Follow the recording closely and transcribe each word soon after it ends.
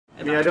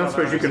Yeah, I don't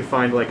suppose you can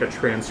find, like, a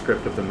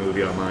transcript of the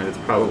movie online. It's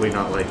probably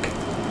not, like,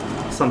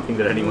 something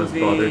that anyone's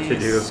bothered to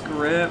do.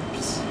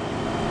 Script.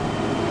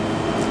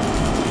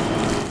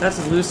 That's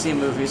a Lucy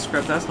movie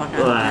script. That's not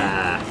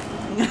gonna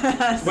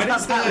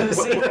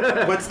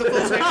What's the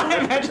full title? I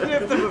imagine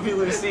if the movie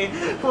Lucy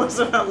was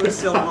about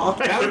Lucille Ball.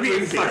 That would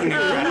be fucking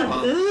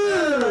incredible.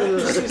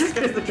 She just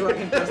gets the drug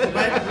and does the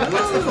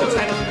What's the full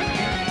title?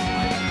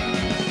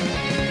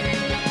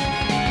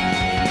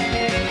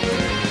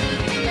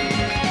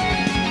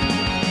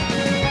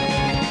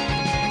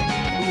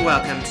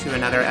 Welcome to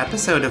another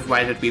episode of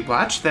Why Did We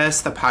Watch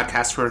This, the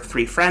podcast where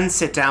three friends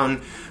sit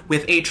down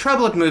with a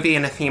troubled movie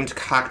and a themed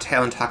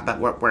cocktail and talk about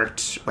what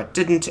worked, what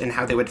didn't, and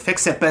how they would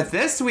fix it. But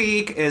this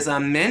week is a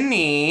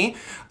mini.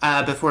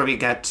 Before we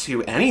get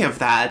to any of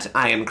that,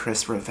 I am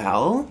Chris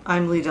Ravel.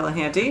 I'm Lee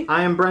Delahanty.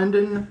 I am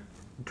Brendan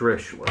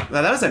Drischler.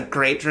 Well, that was a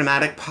great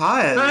dramatic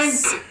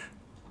pause. Thank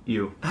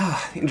you.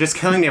 You're just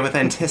killing me with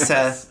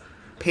anticipation.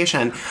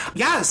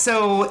 Yeah,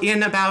 so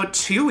in about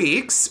 2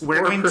 weeks,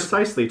 we're going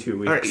precisely 2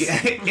 weeks.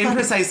 In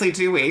precisely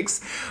 2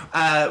 weeks,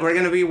 we're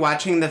going to be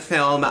watching the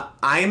film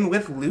I'm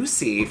with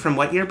Lucy. From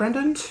what year,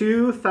 Brendan?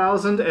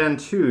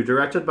 2002,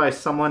 directed by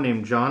someone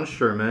named John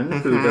Sherman,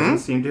 who doesn't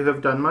seem to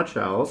have done much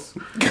else.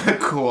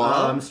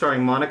 Cool.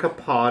 Starring Monica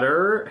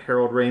Potter,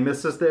 Harold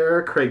Ramis is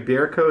there, Craig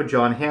Bierko,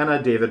 John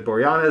Hanna, David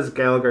Boreanaz,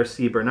 Gael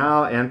Garcia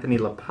Bernal, Anthony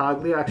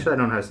LaPaglia, actually I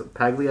don't know how to say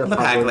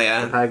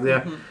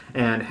LaPaglia,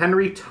 and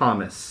Henry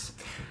Thomas.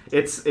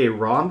 It's a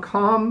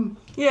rom-com.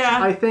 Yeah.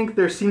 I think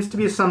there seems to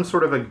be some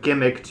sort of a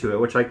gimmick to it,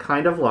 which I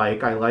kind of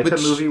like. I like a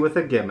movie with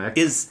a gimmick.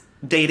 Is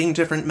dating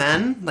different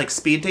men? Like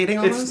speed dating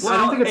almost? I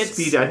don't think it's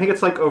speed. I think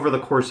it's like over the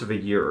course of a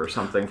year or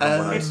something.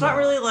 It's not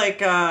really like,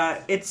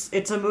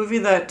 it's a movie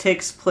that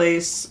takes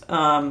place,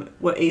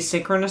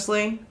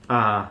 asynchronously.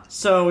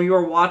 So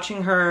you're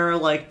watching her,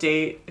 like,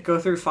 go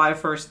through 5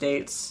 first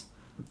dates.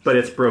 But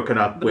it's broken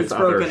up with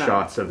other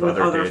shots of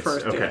other dates.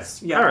 First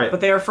dates. Yeah, all right.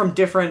 But they are from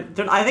different...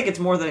 I think it's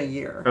more than a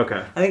year.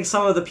 Okay. I think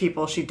some of the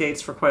people she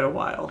dates for quite a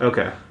while.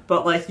 Okay.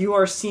 But, like, you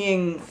are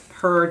seeing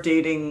her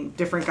dating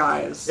different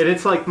guys. And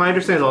it's like, my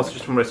understanding is also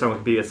just from what I saw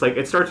with B, it's like,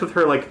 it starts with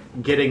her, like,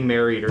 getting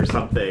married or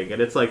something.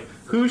 And it's like,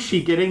 who's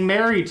she getting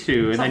married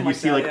to? And then you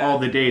see, all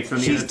the dates.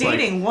 And she's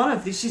dating one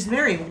of these. She's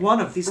marrying one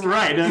of these guys.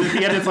 Right. And at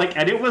the end, it's like,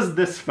 and it was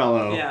this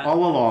fellow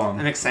all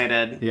along. I'm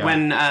excited. Yeah.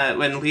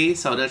 When Lee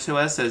sold it to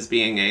us as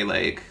being a,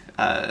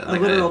 a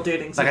literal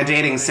dating sim. Like a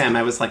dating sim,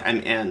 I was like, I'm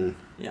in.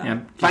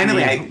 Yeah.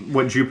 Finally,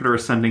 what Jupiter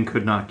Ascending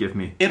could not give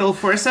me. It'll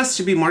force us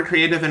to be more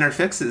creative in our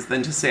fixes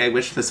than to say, I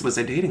wish this was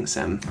a dating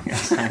sim.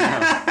 Yes, I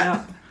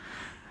know.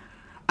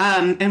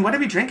 And what are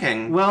we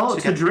drinking? Well,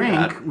 to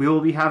drink, we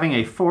will be having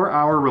a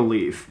 4-hour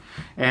relief.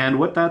 And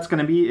what that's going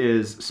to be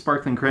is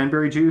sparkling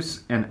cranberry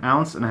juice, 1.5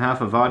 ounces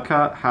of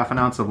vodka, 1/2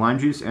 ounce of lime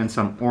juice, and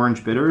some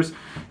orange bitters.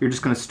 You're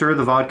just going to stir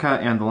the vodka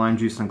and the lime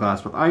juice in a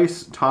glass with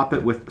ice, top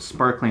it with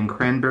sparkling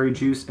cranberry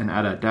juice, and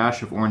add a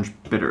dash of orange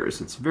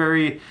bitters. It's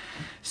very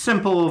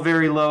simple,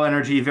 very low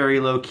energy, very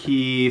low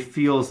key,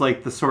 feels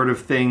like the sort of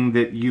thing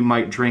that you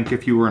might drink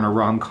if you were in a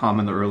rom-com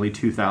in the early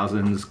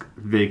 2000s,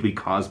 vaguely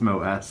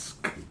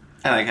Cosmo-esque.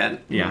 I like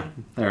it. Yeah,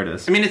 there it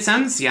is. I mean, it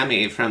sounds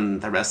yummy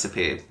from the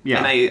recipe.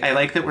 Yeah. And I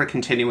like that we're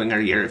continuing our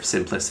year of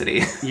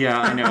simplicity. Yeah,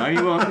 I know. I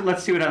mean, well,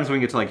 let's see what happens when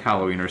we get to, like,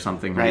 Halloween or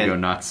something, when we go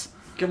nuts.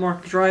 Get more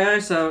dry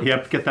ice out.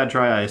 Yep, get that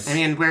dry ice. I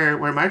mean,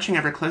 we're marching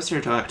ever closer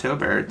to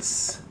October.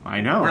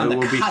 I know. We're on the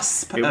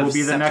cusp of It will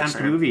be the September.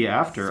 next movie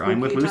after Spooky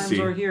I'm with Lucy. times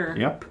are here.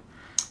 Yep.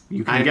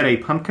 You can get a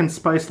pumpkin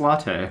spice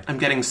latte. I'm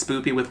getting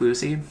spoopy with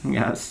Lucy.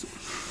 Yes.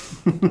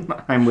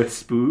 I'm with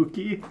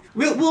Spooky.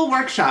 We'll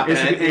workshop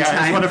it. Is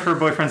one of her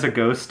boyfriends a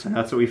ghost?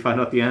 That's what we find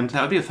out at the end.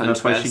 That would be a fun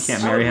That's twist. why she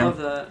can't marry him. I would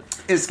love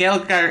that. Is Gael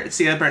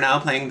Garcia Bernal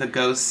playing the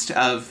ghost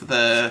of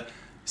the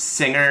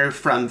singer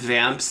from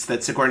Vamps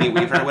that Sigourney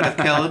Weaver would have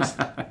killed?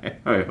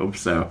 I hope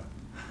so.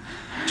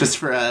 Just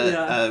for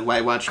a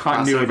White Watch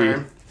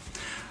continuity.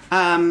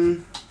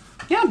 Crossover.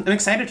 Yeah, I'm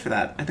excited for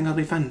that. I think it'll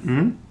be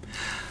fun.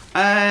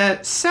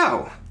 Mm-hmm.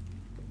 So,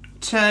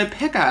 to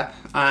pick up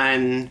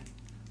on...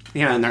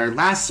 in our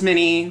last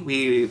mini,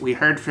 we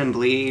heard from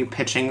Lee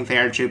pitching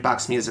their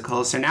Jukebox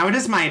musical, so now it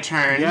is my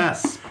turn.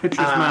 Yes, Pitcher's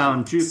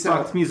Mound,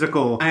 Jukebox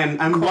musical.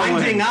 I'm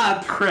winding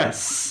up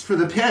Chris for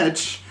the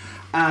pitch.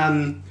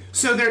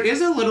 So there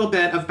is a little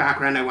bit of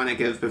background I want to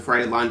give before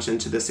I launch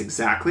into this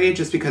exactly,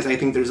 just because I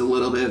think there's a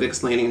little bit of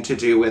explaining to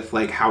do with,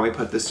 like, how I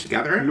put this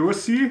together.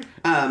 Lucy?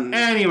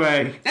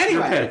 Anyway,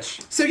 your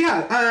pitch. So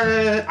yeah,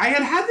 I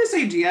had this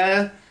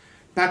idea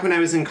back when I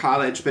was in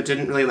college, but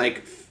didn't really,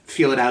 like,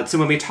 feel it out. So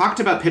when we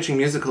talked about pitching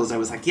musicals, I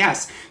was like,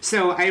 yes.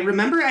 So I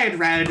remember I had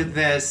read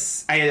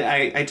this,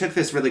 I took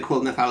this really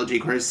cool mythology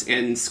course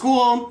in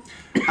school,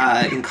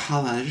 in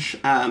college,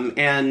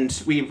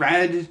 and we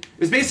read, it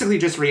was basically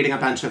just reading a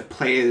bunch of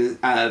plays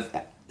of...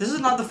 This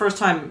is not the first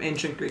time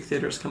ancient Greek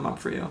theater's come up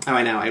for you. Oh,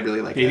 I know, I really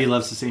like it. Baby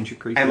loves this ancient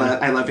Greek theater.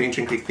 I love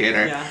ancient Greek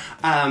theater.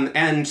 Yeah.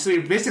 And so we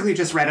basically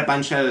just read a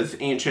bunch of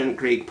ancient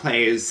Greek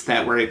plays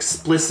that were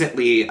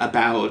explicitly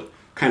about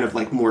kind of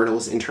like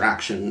mortals'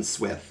 interactions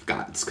with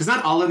gods. Because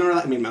not all of them are,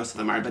 I mean, most of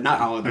them are, but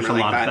not all of them There's are a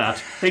like lot that. of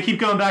that. They keep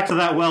going back to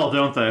that well,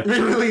 don't they?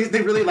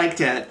 They really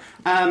liked it.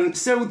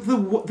 So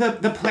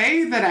the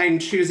play that I'm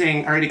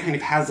choosing already kind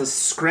of has a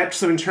script.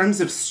 So in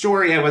terms of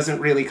story, I wasn't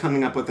really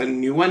coming up with a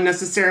new one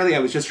necessarily. I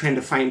was just trying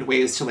to find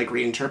ways to like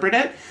reinterpret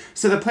it.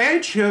 So the play I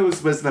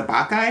chose was the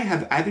Bacchae.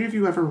 Have either of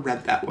you ever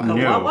read that one? The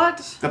No. what?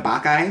 The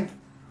Bacchae,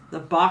 The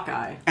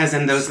Bacchae. as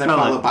in those that Spell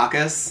follow it.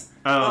 Bacchus.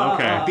 Oh,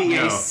 okay. Bacchae.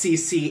 I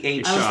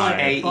was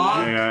like,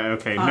 Bach- Yeah,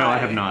 okay. No, I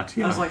have not.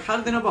 I was like, how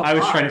did they know about I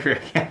was Bach? trying to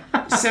figure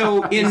yeah.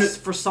 So in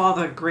foresaw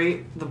the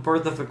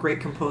birth of a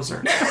great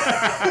composer.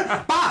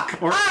 Bach,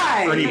 Or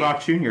hi! Ernie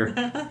Bach Jr.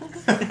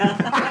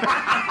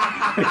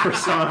 I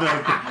foresaw the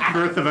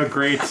birth of a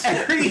great It's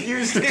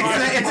magnets.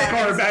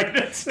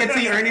 It's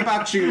the Ernie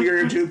Bach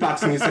Jr.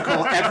 Jukebox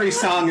musical. Every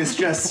song is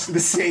just the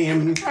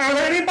same.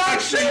 Ernie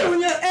Bach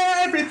Jr.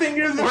 Everything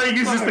is. Or he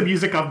uses the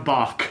music of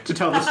Bach to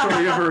tell the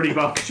story of Ernie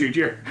Bach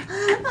Jr.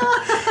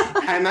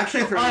 I'm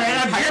actually throwing. All right,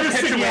 I'm entire pitch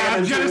jettisoning, away I'm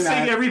and doing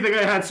jettisoning that. everything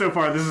I had so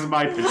far. This is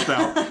my pitch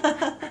now.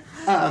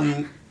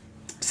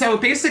 So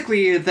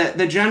basically,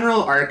 the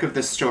general arc of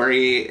the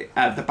story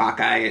of the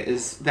Bacchae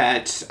is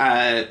that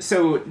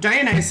so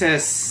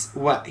Dionysus,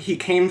 he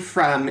came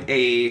from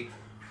a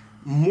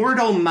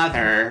mortal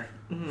mother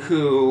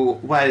who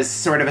was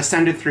sort of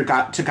ascended to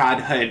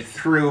godhood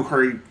through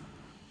her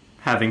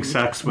Having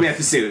sex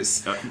with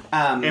Zeus. Ain't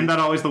that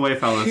always the way,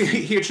 fellas?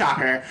 Huge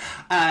shocker.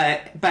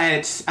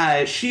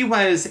 But she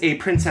was a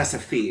princess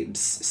of Thebes.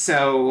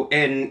 So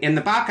in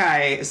the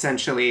Bacchae,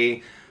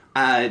 essentially,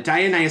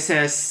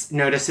 Dionysus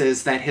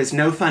notices that his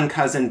no-fun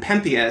cousin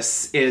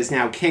Pentheus is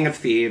now king of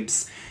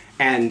Thebes,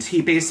 and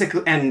Pentheus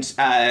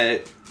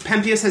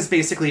has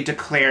basically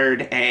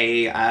declared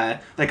a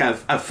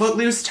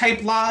footloose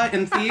type law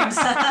in Thebes,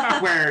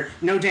 where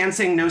no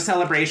dancing, no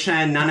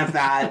celebration, none of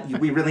that.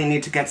 We really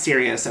need to get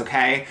serious,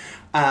 okay?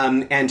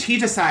 And he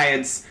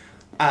decides,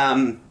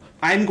 I'm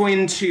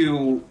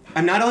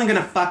not only going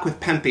to fuck with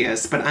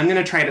Pentheus, but I'm going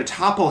to try to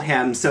topple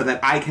him so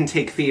that I can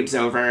take Thebes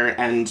over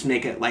and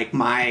make it like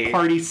my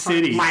Party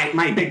city.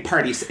 my big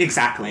party.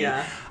 Exactly.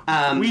 Yeah.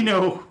 We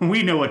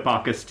know what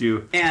Bacchus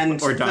do, And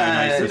or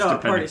Dionysus, Party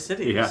depending.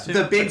 City. Yeah.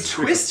 The big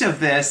twist of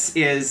this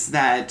is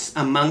that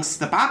amongst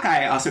the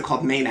Bacchae, also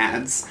called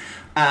Maenads,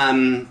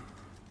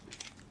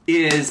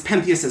 is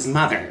Pentheus's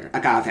mother,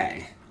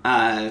 Agave,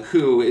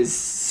 who is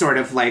sort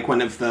of like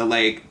one of the,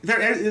 like, there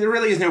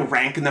really is no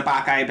rank in the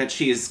Bacchae, but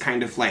she's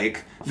kind of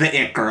like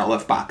the it girl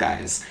of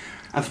Bacchaes.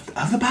 Of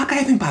the Bacchae,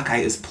 I think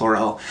Bacchae is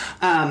plural.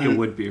 It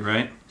would be,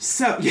 right?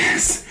 So,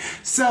 yes.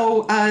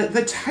 So,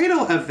 the title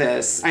of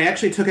this, I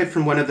actually took it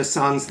from one of the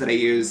songs that I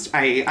used.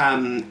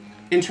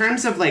 In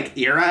terms of, like,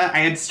 era, I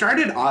had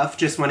started off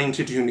just wanting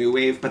to do new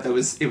wave, but it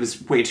was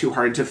way too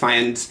hard to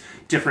find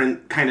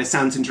different kind of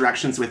sounds and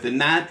directions within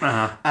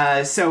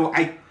that. So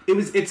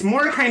it's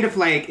more kind of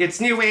like,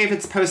 it's new wave,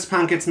 it's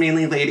post-punk, it's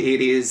mainly late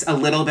 80s, a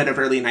little bit of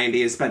early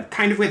 90s, but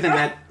kind of within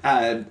that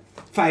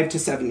 5 to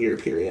 7 year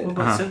period. What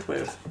about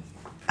synthwave?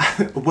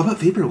 What about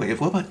vaporwave?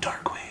 What about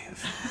dark wave?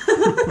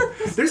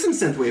 There's some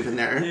synthwave in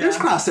there. Yeah. There's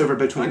crossover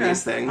between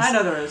these things. I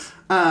know there is.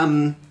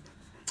 And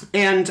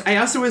I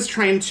also was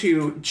trying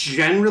to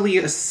generally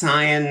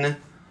assign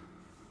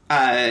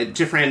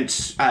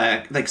different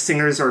like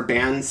singers or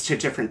bands to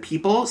different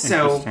people.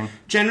 So Interesting.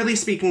 generally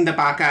speaking, the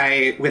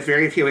Bacchae, with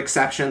very few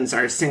exceptions,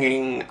 are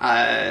singing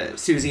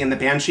Susie and the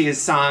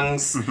Banshees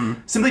songs,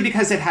 simply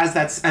because it has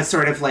that a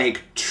sort of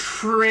like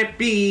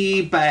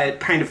trippy but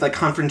kind of like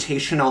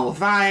confrontational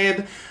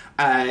vibe.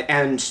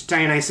 And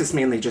Dionysus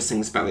mainly just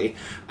sings Bowie.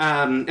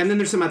 And then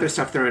there's some other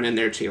stuff thrown in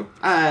there too.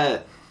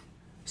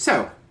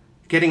 So,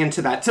 getting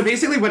into that. So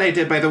basically what I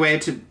did, by the way,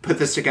 to put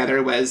this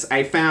together was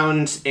I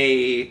found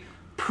a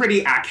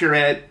pretty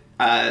accurate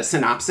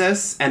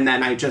synopsis, and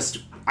then I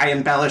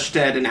embellished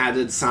it and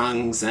added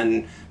songs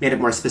and made it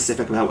more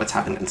specific about what's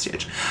happening on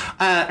stage.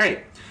 All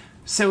right.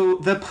 So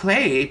the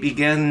play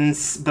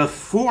begins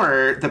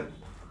before the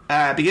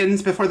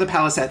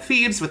palace at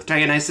Thebes, with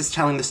Dionysus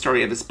telling the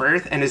story of his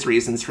birth and his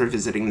reasons for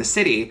visiting the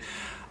city.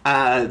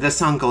 The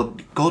song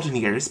Golden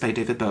Years by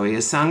David Bowie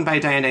is sung by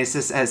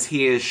Dionysus as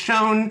he is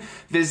shown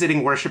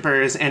visiting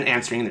worshippers and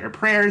answering their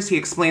prayers. He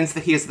explains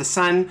that he is the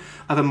son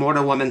of a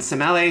mortal woman,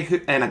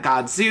 Semele, and a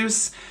god,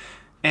 Zeus.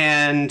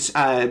 And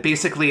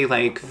basically,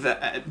 like,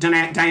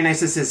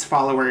 Dionysus's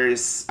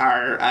followers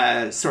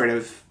are sort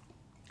of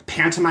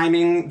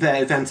pantomiming the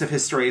events of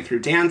his story through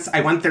dance. I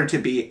want there to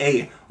be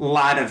a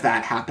lot of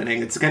that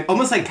happening. It's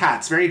almost like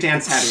Cats, very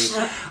dance heavy.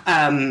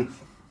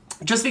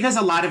 Just because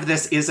a lot of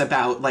this is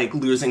about, like,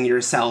 losing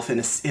yourself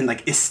in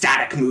like,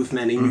 ecstatic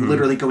movement, and you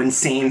literally go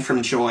insane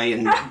from joy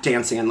and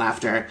dancing and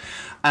laughter.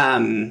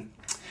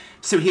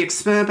 So he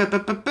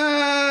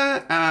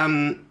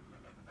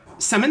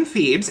some in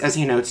Thebes, as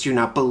he notes, do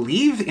not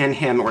believe in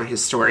him or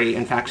his story.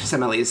 In fact,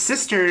 Semele's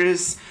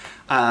sisters,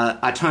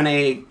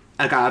 Atone,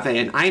 Agave,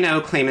 and Ino,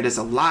 claim it is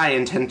a lie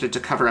intended to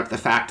cover up the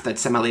fact that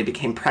Semele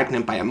became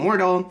pregnant by a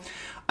mortal.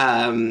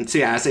 So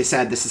yeah, as I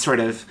said, this is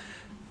sort of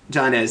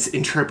done as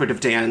interpretive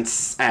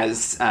dance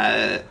as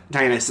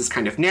Dionysus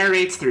kind of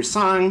narrates through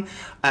song.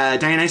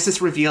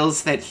 Dionysus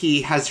reveals that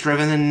he has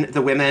driven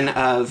the women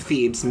of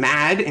Thebes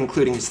mad,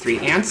 including his 3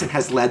 aunts, and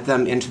has led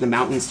them into the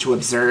mountains to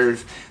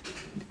observe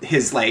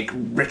his, like,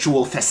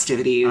 ritual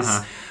festivities.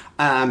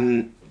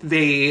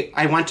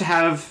 I want to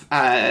have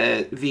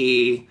I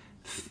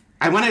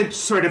want to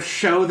sort of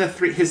show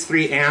his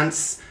 3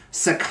 aunts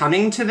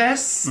succumbing to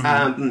this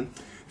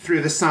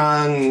through the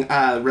song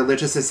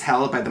Religious as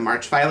Hell by the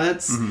March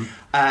Violets.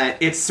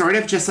 It's sort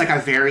of just like a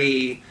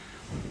very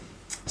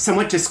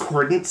somewhat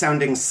discordant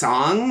sounding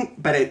song,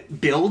 but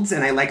it builds,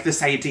 and I like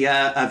this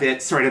idea of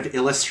it sort of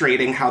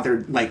illustrating how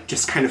they're, like,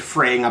 just kind of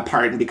fraying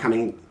apart and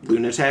becoming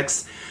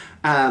lunatics.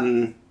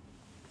 So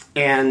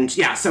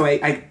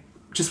I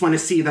just want to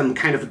see them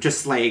kind of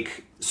just,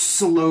 like,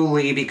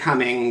 slowly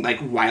becoming, like,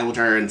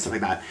 wilder and stuff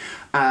like that.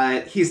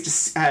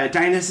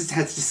 Dionysus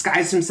has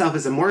disguised himself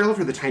as a mortal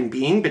for the time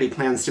being, but he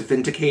plans to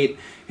vindicate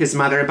his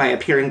mother by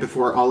appearing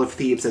before all of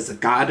Thebes as a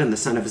god and the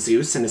son of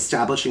Zeus and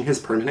establishing his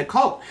permanent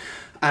cult.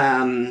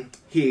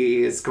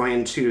 He is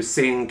going to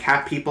sing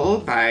Cat People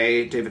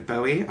by David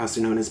Bowie,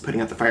 also known as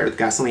Putting Out the Fire with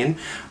Gasoline.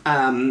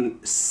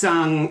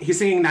 He's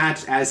singing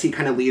that as he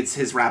kind of leads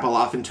his rabble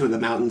off into the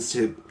mountains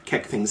to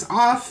kick things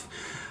off.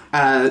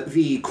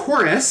 The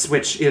chorus,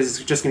 which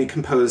is just going to be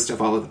composed of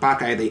all of the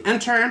Bacchae, they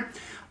enter.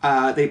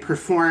 They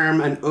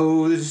perform an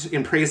ode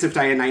in praise of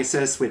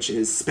Dionysus, which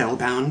is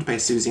Spellbound by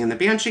Susie and the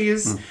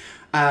Banshees.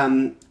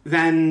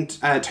 Then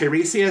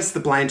Tiresias, the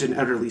blind and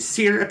utterly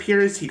seer,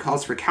 appears. He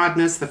calls for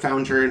Cadmus, the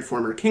founder and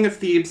former king of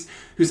Thebes,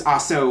 who's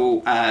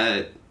also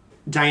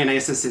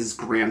Dionysus's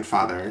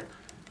grandfather,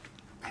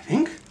 I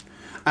think.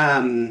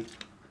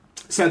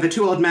 So the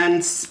 2 old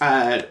men,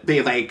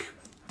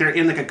 they're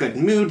in, like, a good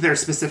mood. They're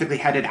specifically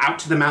headed out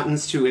to the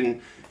mountains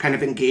to kind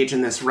of engage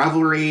in this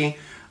revelry.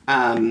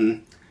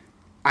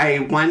 I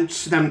want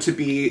them to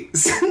be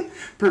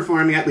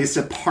performing at least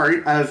a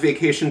part of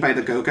Vacation by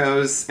the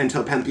Go-Go's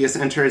until Pentheus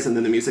enters, and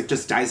then the music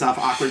just dies off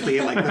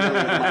awkwardly, like, literally,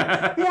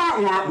 like, wah,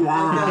 wah,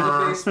 wah. And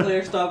the bass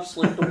player stops,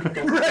 like,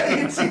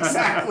 right,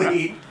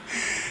 exactly.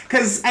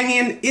 Because, I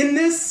mean, in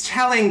this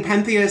telling,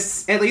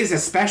 Pentheus, at least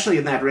especially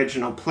in that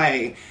original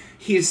play,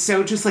 he's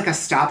so just, like, a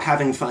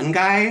stop-having-fun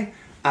guy.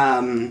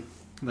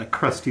 That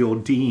crusty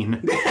old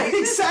dean.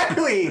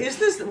 Exactly! Is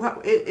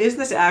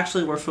this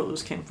actually where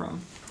Footloose came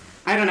from?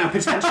 I don't know,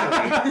 potentially.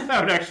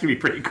 That would actually be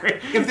pretty great.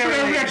 If they were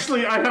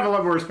I have a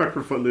lot more respect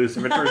for Footloose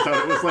if it turns out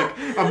it was, like,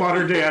 a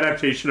modern-day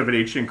adaptation of an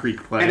ancient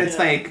Greek play. And it's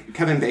like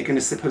Kevin Bacon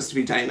is supposed to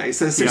be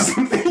Dionysus or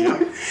something.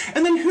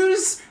 And then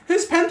who's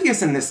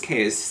Pentheus in this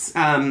case?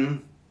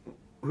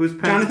 Who's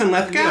Jonathan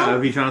Lithgow? Yeah, it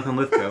would be Jonathan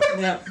Lithgow.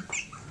 Yep.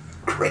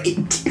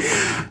 Great.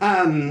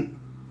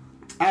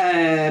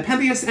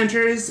 Pentheus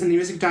enters, and the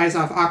music dies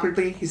off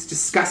awkwardly. He's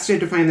disgusted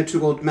to find the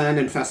 2 old men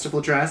in festival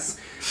dress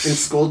and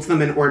scolds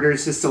them and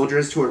orders his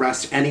soldiers to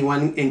arrest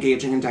anyone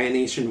engaging in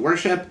Dionysian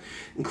worship,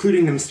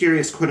 including the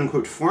mysterious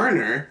quote-unquote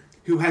foreigner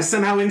who has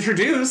somehow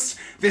introduced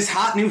this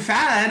hot new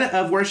fad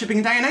of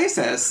worshipping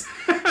Dionysus.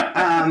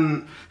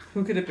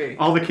 Who could it be?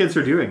 All the kids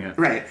are doing it.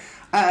 Right.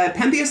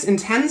 Pentheus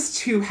intends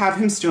to have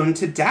him stoned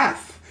to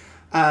death.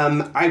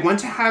 I want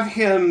to have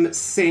him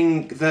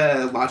sing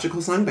the Logical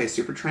Song by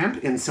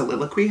Supertramp in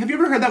soliloquy. Have you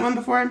ever heard that one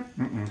before?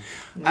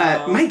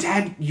 No. My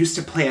dad used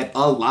to play it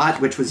a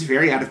lot, which was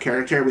very out of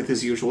character with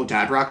his usual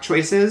dad rock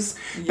choices.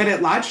 Yeah. But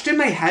it lodged in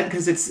my head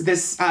because it's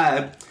this,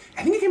 I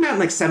think it came out in,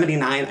 like,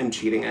 79. I'm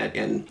cheating it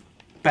in.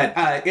 But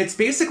it's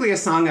basically a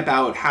song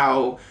about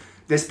how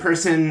this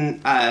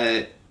person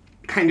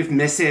kind of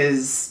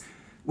misses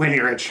when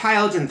you're a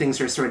child and things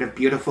are sort of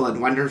beautiful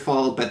and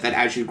wonderful, but that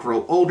as you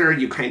grow older,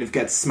 you kind of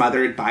get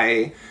smothered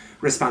by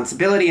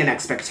responsibility and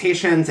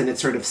expectations, and it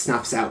sort of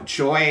snuffs out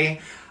joy.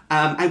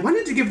 I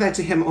wanted to give that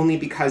to him only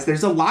because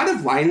there's a lot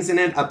of lines in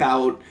it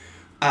about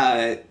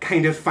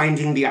kind of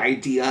finding the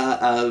idea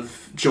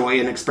of joy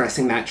and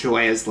expressing that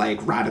joy as, like,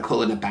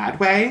 radical in a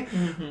bad way.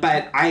 Mm-hmm.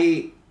 But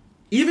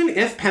even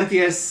if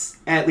Pentheus,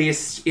 at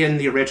least in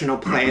the original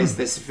play, is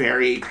this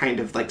very kind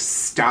of, like,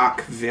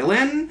 stock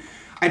villain,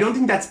 I don't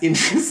think that's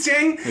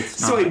interesting.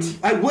 So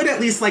I would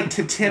at least like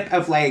to tip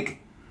of, like,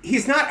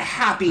 he's not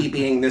happy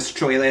being this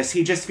joyless.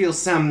 He just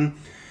feels some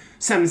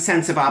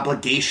sense of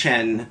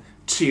obligation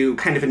to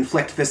kind of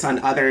inflict this on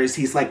others.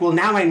 He's like, well,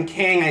 now I'm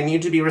king. I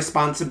need to be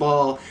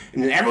responsible,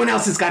 and everyone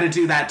else has got to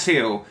do that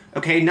too.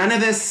 Okay, none of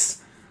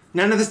this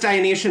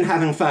Dionysian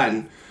having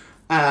fun.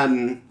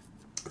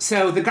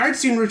 So the guards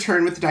soon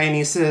return with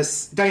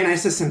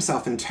Dionysus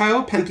himself in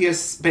tow,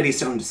 Pentheus, but he's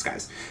still in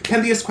disguise.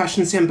 Pentheus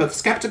questions him, both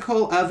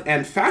skeptical of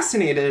and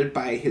fascinated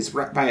by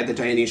the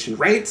Dionysian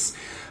rites.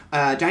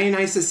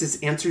 Dionysus's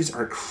answers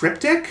are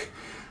cryptic.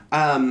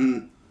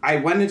 I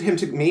wanted him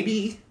to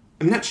maybe...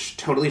 I'm not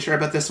totally sure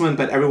about this one,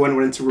 but everyone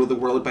wanted to rule the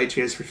world by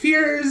Tears for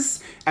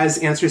Fears as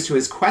answers to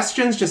his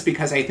questions, just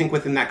because I think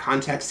within that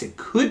context it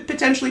could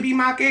potentially be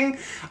mocking.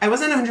 I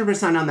wasn't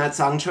 100% on that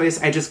song choice.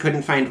 I just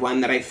couldn't find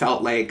one that I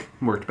felt like...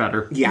 worked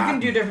better. Yeah. You can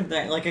do different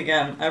things. Like,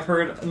 again, I've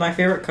heard... My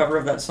favorite cover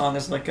of that song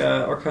is, like,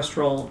 a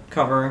orchestral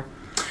cover.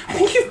 I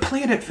think you've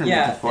played it for me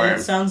before. Yeah,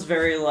 it sounds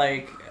very,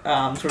 like,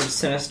 sort of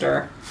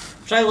sinister,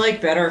 which I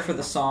like better for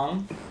the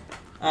song.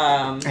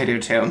 I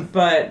do too.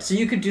 But, so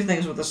you could do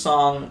things with the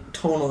song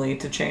tonally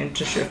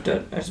to shift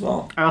it as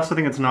well. I also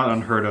think it's not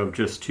unheard of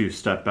just to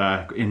step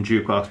back in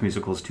jukebox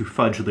musicals to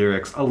fudge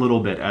lyrics a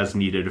little bit as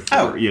needed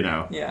for,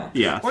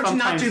 Yeah. Or to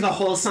not do the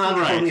whole song,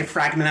 only a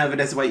fragment of it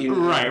is what you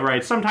need.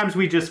 Right. Sometimes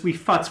we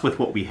futz with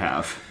what we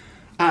have.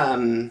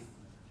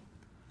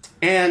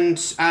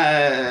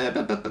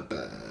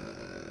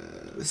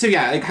 So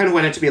yeah, I kind of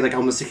want it to be like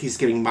almost like he's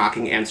giving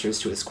mocking answers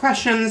to his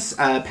questions.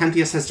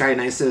 Pentheus has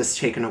Dionysus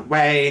taken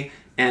away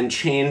and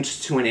chained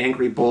to an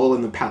angry bull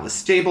in the palace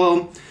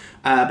stable.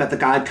 But the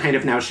god kind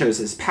of now shows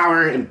his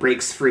power and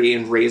breaks free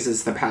and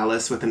raises the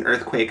palace with an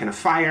earthquake and a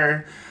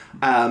fire.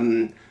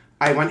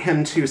 I want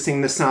him to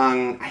sing the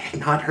song. I had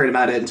not heard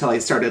about it until I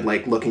started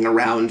like looking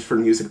around for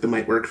music that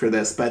might work for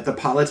this, but The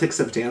Politics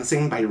of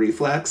Dancing by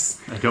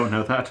Reflex. I don't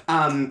know that.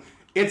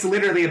 It's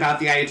literally about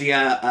the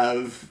idea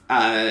of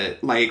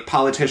like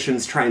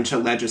politicians trying to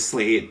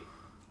legislate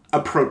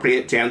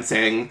appropriate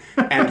dancing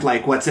and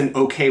like what's an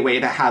okay way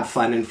to have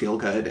fun and feel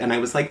good. And I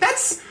was like,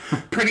 that's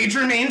pretty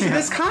germane to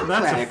this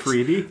conflict. That's a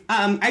freebie.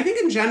 I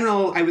think in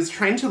general, I was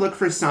trying to look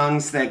for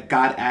songs that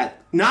got at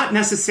not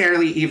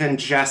necessarily even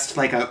just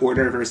like a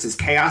order versus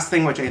chaos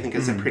thing, which I think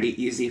is a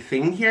pretty easy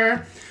thing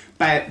here.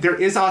 But there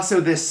is also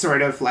this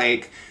sort of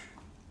like,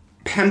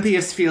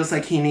 Pentheus feels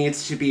like he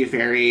needs to be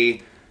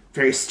very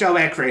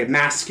stoic, very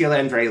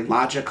masculine, very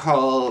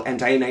logical, and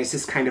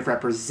Dionysus kind of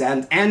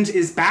represents and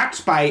is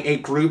backed by a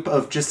group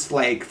of just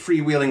like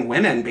freewheeling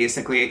women,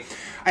 basically.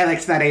 I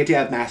liked that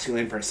idea of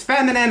masculine versus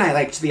feminine. I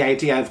liked the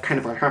idea of kind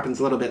of what happens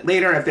a little bit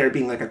later of there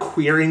being like a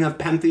queering of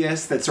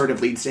Pentheus that sort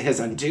of leads to his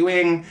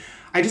undoing.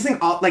 I just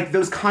think all like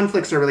those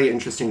conflicts are really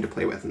interesting to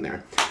play with in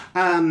there.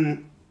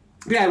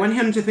 Yeah, I want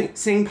him to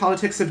sing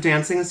Politics of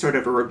Dancing, sort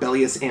of a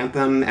rebellious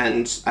anthem,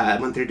 and I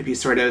want there to be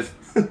sort of...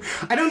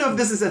 I don't know if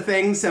this is a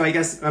thing, so I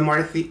guess a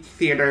more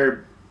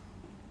theater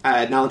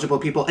knowledgeable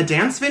people...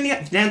 Dance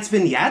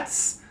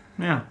vignettes?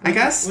 Yeah. I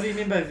guess? What do you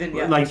mean by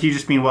vignette? Like, you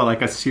just mean, what,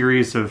 like a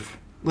series of...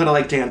 Little,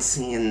 like, dance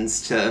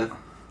scenes to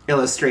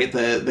illustrate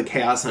the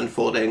chaos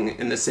unfolding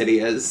in the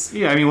city as...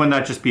 Yeah, I mean, wouldn't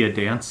that just be a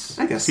dance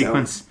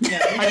sequence? So. Yeah,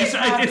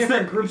 it's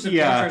different groups of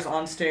dancers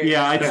on stage.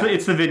 Yeah,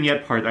 it's the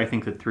vignette part, I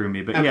think, that threw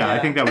me. But I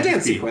think that would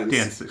just be a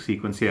dance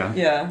sequence, yeah.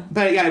 Yeah.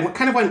 But yeah, I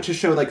kind of wanted to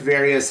show, like,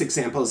 various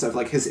examples of,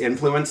 like, his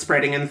influence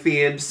spreading in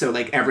Thebes. So,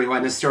 like,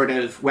 everyone is sort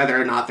of,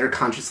 whether or not they're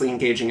consciously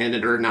engaging in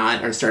it or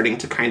not, are starting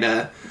to kind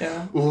of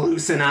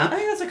loosen up. I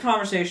think that's a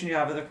conversation you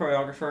have with a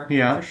choreographer.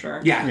 Yeah. For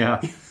sure.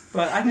 Yeah.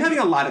 But I'm having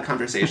a lot of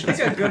conversations. I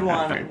think a good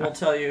one will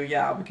tell you,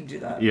 yeah, we can do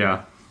that.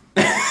 Yeah.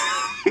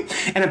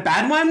 And a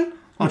bad one,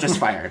 I'll just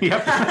fire.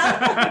 Yep.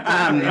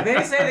 If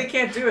they say they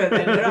can't do it,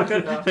 then they're not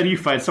good enough. Then you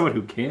find someone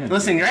who can.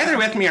 Listen, you're either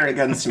with me or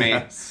against me.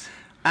 Yes.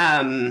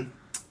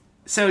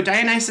 So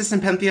Dionysus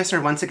and Pentheus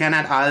are once again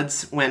at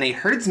odds when a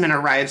herdsman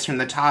arrives from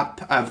the top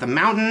of the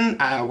mountain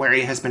where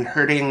he has been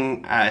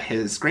herding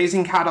his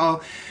grazing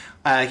cattle.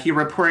 He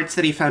reports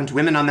that he found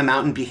women on the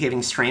mountain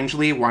behaving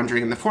strangely,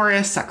 wandering in the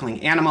forest,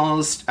 suckling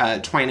animals,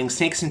 twining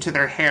snakes into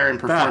their hair, and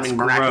performing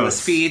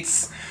miraculous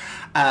feats.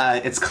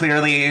 It's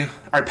clearly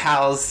our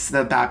pals,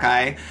 the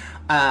Bacchae.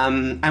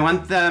 I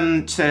want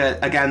them to,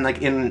 again,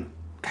 like in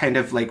kind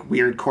of like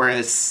weird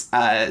chorus,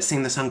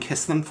 sing the song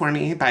Kiss Them For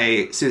Me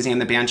by Susie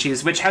and the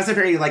Banshees, which has a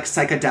very like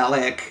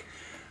psychedelic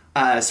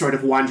sort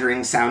of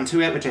wandering sound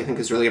to it, which I think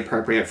is really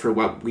appropriate for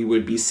what we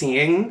would be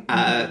seeing.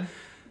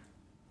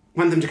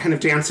 Want them to kind of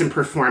dance and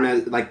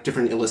perform like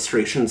different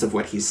illustrations of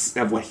what he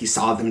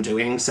saw them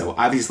doing. So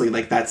obviously,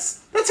 like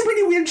that's some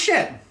pretty weird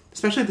shit,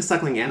 especially the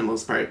suckling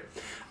animals part.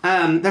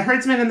 The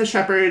herdsmen and the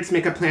shepherds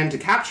make a plan to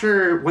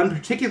capture one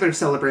particular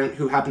celebrant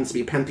who happens to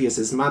be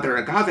Pentheus's mother,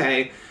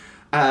 Agave.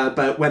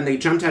 But when they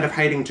jumped out of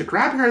hiding to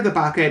grab her, the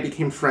Bacchae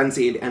became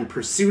frenzied and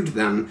pursued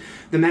them.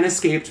 The men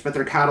escaped, but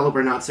their cattle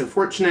were not so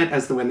fortunate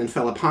as the women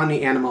fell upon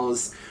the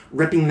animals,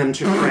 ripping them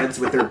to shreds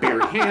with their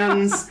bare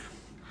hands.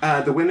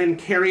 The women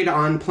carried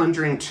on,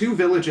 plundering 2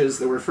 villages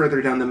that were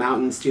further down the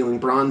mountain, stealing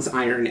bronze,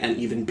 iron, and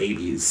even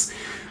babies.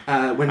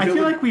 I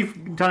feel like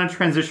we've done a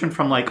transition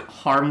from, like,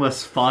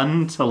 harmless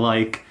fun to,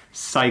 like,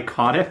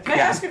 psychotic. Can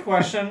I ask a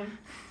question?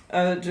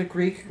 The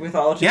Greek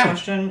mythology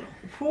question.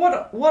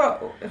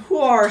 Who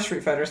are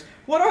Street Fighters?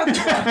 What are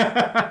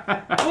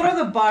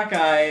the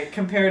Bacchae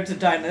compared to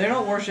Dionysus? They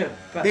don't worship.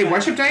 They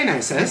worship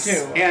Dionysus, they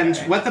do. And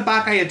what the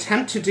Bacchae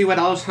attempt to do at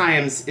all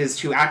times is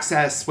to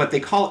access what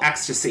they call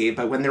ecstasy.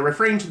 But when they're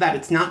referring to that,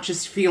 it's not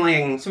just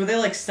feeling. So are they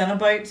like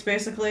Cenobites,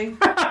 basically?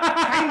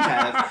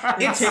 Kind of.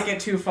 They take it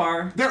too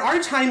far. There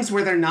are times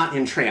where they're not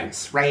in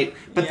trance, right?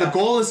 But the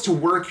goal is to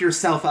work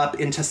yourself up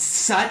into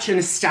such an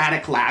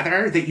ecstatic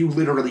lather that you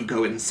literally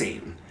go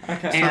insane.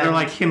 Okay. So they're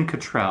like Kim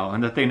Cattrall,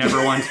 and that they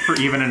never want for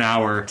even an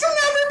hour to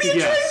never be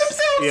enjoying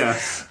themselves.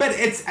 Yes. But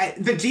it's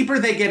the deeper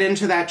they get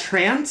into that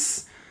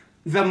trance,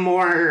 the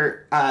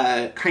more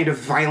kind of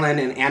violent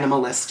and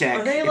animalistic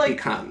are they it like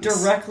becomes.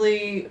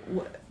 Directly?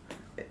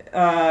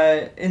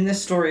 in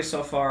this story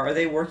so far, are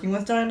they working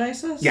with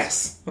Dionysus?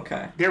 Yes.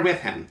 Okay. They're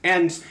with him.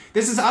 And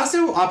this is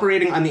also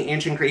operating on the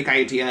ancient Greek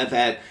idea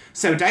that,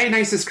 so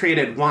Dionysus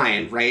created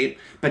wine, right?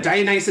 But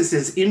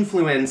Dionysus's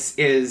influence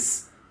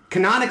is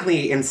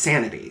canonically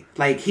insanity.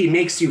 Like, he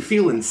makes you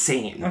feel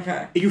insane.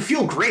 Okay. You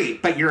feel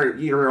great, but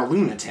you're a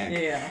lunatic.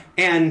 Yeah.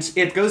 And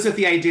it goes with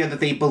the idea that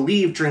they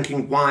believe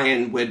drinking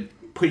wine would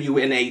put you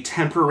in a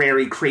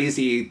temporary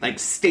crazy like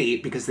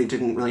state because they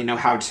didn't really know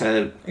how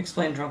to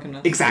explain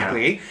drunkenness.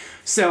 Exactly. Yeah.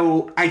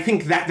 So I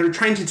think that they're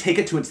trying to take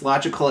it to its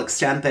logical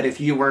extent that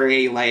if you were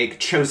a like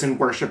chosen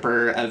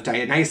worshiper of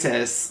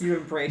Dionysus,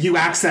 you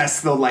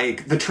access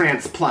the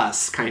trance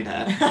plus kind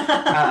of.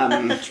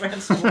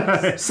 Trance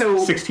plus. So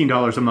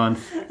 $16 a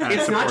month.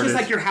 It's not just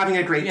like you're having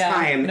a great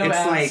time. No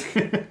ads.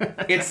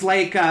 It's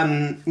like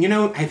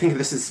I think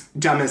this is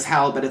dumb as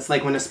hell, but it's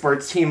like when a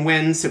sports team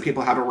wins, so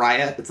people have a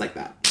riot. It's like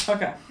that.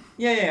 Okay.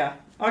 Yeah.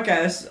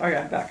 Okay.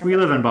 Back. We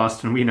live in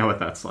Boston. We know what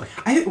that's like.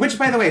 Which,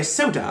 by the way, is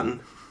so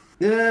dumb.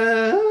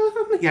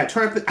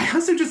 I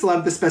also just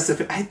love the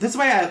specific. That's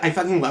why I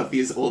fucking love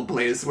these old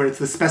plays where it's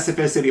the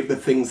specificity of the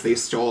things they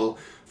stole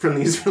from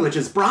these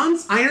villages: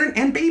 bronze, iron,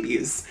 and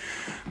babies.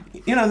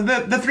 You know,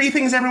 the three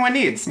things everyone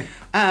needs.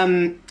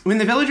 When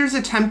the villagers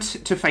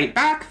attempt to fight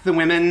back, the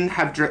women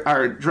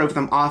drove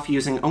them off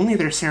using only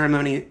their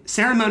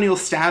ceremonial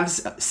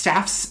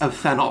staffs of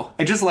fennel.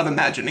 I just love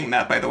imagining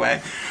that, by the way.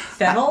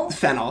 Fennel?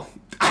 Fennel.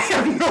 I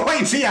have no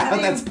idea how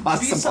that's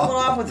possible. Beat someone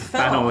off with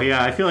fennel.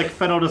 Yeah, I feel like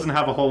fennel doesn't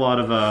have a whole lot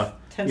of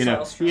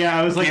tensile strength. Yeah,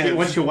 I was like,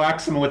 once you whack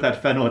someone with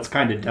that fennel, it's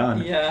kind of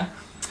done. Yeah.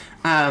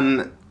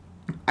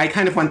 I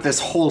kind of want this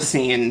whole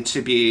scene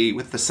to be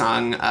with the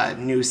song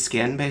New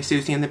Skin by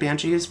Susie and the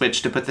Banshees,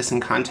 which, to put this in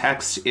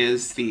context,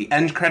 is the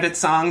end credit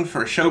song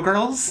for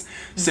Showgirls.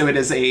 Mm-hmm. So it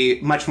is a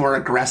much more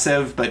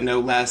aggressive, but no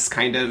less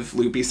kind of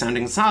loopy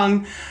sounding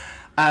song.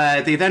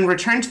 They then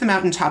returned to the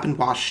mountaintop and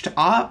washed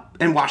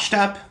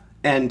up.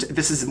 And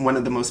this is one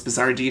of the most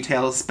bizarre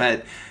details,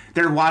 but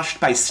they're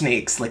washed by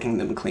snakes licking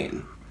them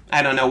clean.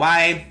 I don't know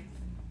why.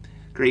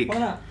 Greek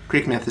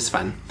myth is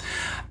fun.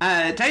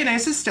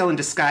 Dionysus, still in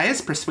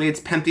disguise,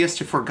 persuades Pentheus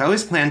to forego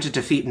his plan to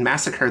defeat and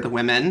massacre the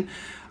women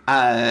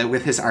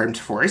with his armed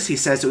force. He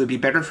says it would be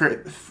better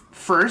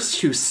first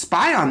to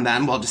spy on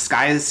them while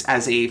disguised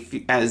as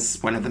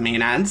one of the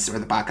Maenads, or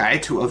the Bacchae,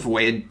 to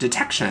avoid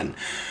detection.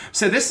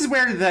 So this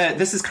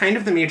is kind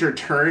of the major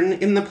turn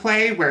in the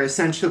play, where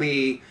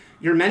essentially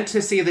you're meant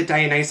to see that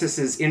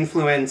Dionysus's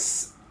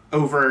influence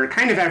over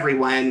kind of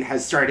everyone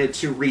has started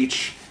to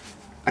reach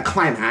a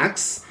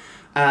climax.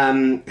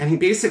 And he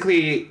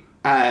basically,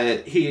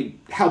 he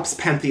helps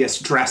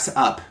Pentheus dress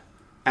up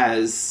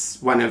as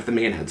one of the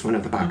Maenads, one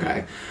of the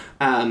Bacchae.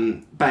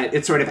 But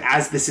it's sort of,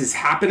 as this is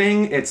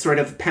happening, it's sort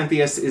of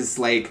Pentheus is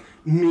like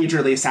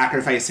majorly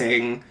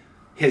sacrificing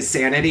his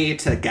sanity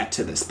to get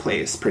to this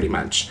place, pretty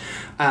much.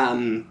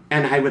 And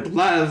I would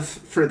love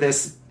for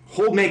this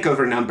whole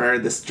makeover number,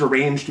 this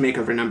deranged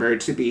makeover number,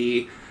 to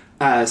be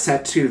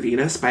set to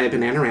Venus by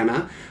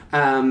Bananarama.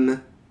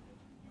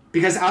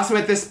 Because also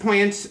at this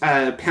point,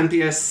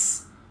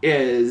 Pentheus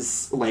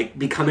is like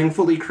becoming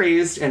fully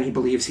crazed, and he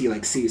believes he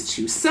like sees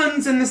two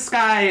suns in the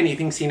sky, and he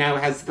thinks he now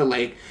has the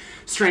like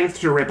strength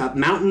to rip up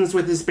mountains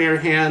with his bare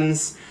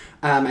hands.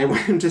 I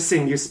want him to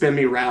sing "You Spin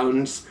Me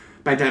Round"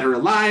 by Dead or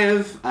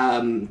Alive,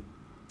 kind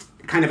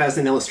of as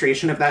an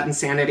illustration of that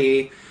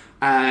insanity.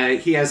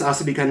 He has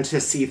also begun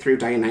to see through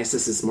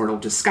Dionysus's mortal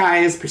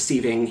disguise,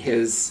 perceiving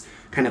his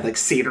kind of like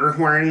satyr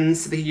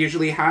horns that he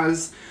usually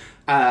has.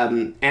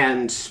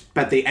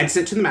 But they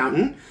exit to the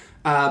mountain.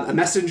 A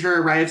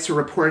messenger arrives to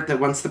report that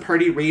once the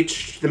party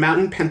reached the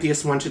mountain,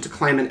 Pentheus wanted to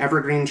climb an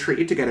evergreen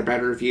tree to get a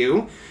better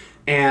view,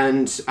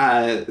 and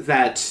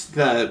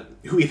that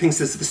who he thinks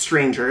is the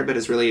stranger, but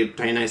is really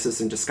Dionysus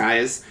in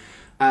disguise,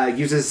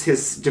 uses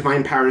his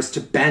divine powers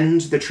to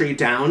bend the tree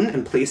down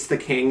and place the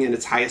king in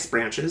its highest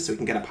branches so he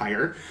can get up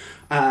higher.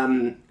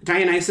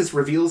 Dionysus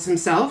reveals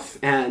himself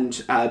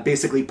and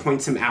basically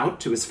points him out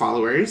to his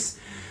followers.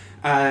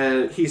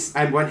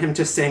 I want him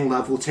to sing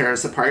 "Love Will Tear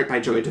Us Apart" by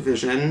Joy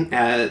Division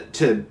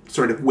to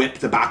sort of whip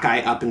the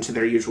Bacchae up into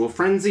their usual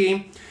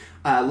frenzy.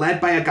 Led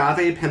by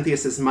Agave,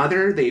 Pentheus's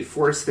mother, they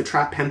force the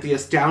trapped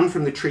Pentheus down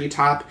from the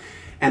treetop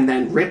and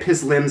then rip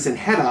his limbs and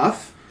head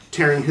off,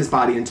 tearing his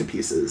body into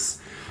pieces.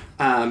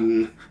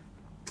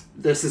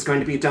 This is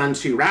going to be done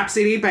to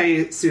Rhapsody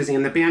by Susie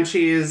and the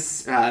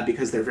Banshees,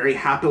 because they're very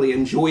happily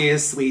and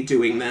joyously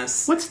doing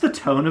this. What's the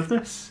tone of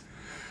this?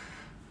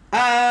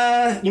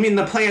 You mean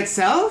the play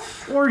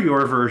itself? Or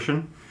your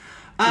version?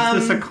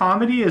 Is this a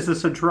comedy? Is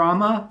this a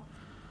drama?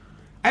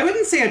 I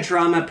wouldn't say a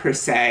drama per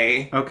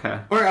se. Okay.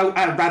 Or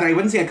rather, I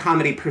wouldn't say a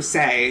comedy per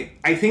se.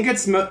 I think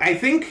it's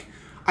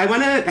I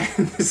want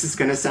to, this is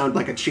going to sound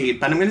like a cheat,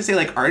 but I'm going to say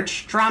like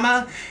arch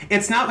drama.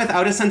 It's not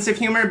without a sense of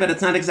humor, but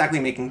it's not exactly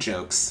making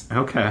jokes.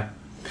 Okay.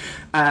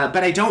 But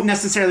I don't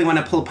necessarily want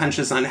to pull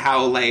punches on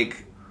how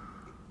like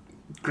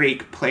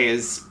Greek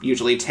plays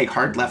usually take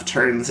hard left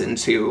turns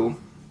into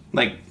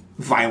like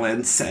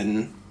violence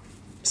and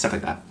stuff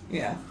like that.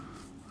 Yeah.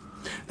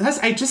 Thus,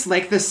 I just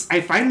like this.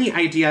 I find the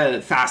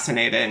idea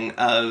fascinating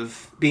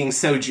of being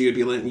so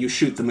jubilant you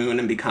shoot the moon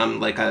and become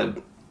like a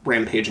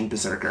rampaging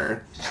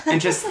berserker.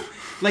 And just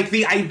like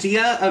the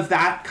idea of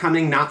that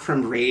coming not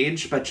from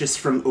rage, but just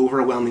from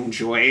overwhelming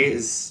joy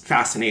is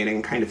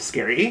fascinating, kind of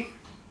scary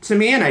to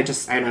me. And I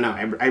don't know.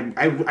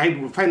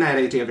 I find that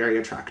idea very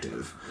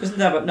attractive. Isn't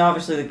that what,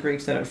 obviously the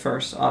Greeks did it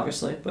first,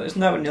 obviously, but isn't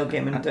that what Neil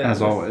Gaiman did?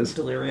 As always.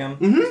 Delirium.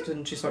 Mm-hmm.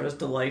 Didn't she start as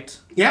Delight?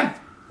 Yeah.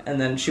 And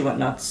then she went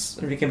nuts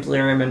and became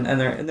Delirium, and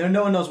there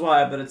no one knows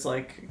why, but it's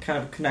like kind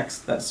of connects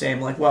that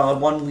same like, well,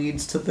 one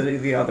leads to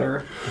the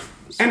other.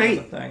 And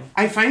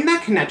I find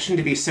that connection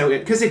to be so,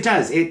 because it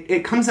does.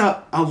 It comes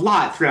up a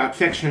lot throughout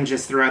fiction,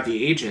 just throughout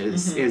the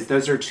ages. Mm-hmm. Is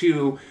those are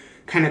two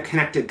kind of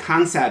connected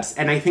concepts,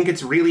 and I think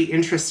it's really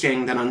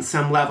interesting that on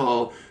some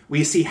level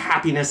we see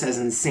happiness as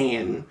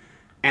insane.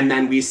 And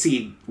then we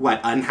see,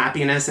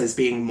 unhappiness as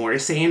being more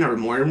sane or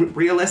more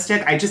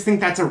realistic. I just think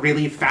that's a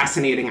really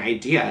fascinating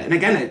idea. And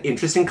again, an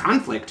interesting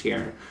conflict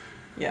here.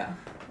 Yeah.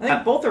 I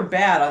think both are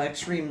bad on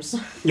extremes.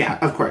 Yeah,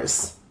 of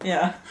course.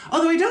 Yeah.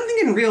 Although I don't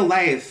think in real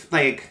life,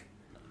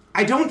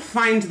 I don't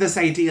find this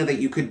idea that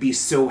you could be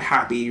so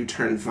happy you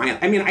turn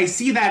violent. I mean, I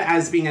see that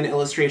as being an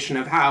illustration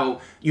of how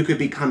you could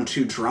become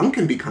too drunk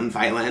and become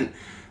violent.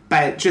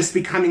 But just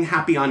becoming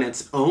happy on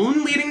its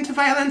own leading to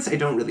violence, I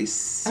don't really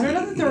see. I don't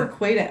know that they're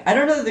equating. I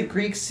don't know that the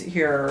Greeks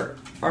here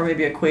are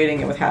maybe equating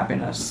it with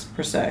happiness,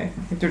 per se. I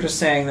think they're just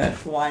saying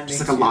that wine makes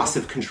just like a loss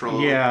of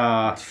control.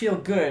 Yeah. Feel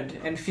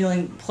good, and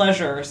feeling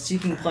pleasure,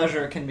 seeking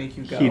pleasure can make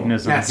you go.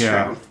 Hedonism, That's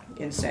true.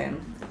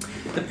 Insane.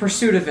 The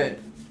pursuit of it.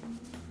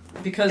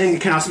 Because... And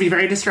it can also be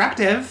very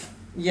destructive.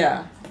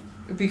 Yeah.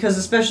 Because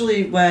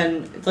especially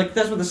when...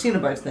 that's what the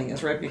Cenobites thing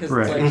is, right? Because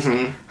it's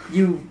mm-hmm.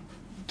 you...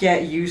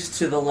 get used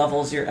to the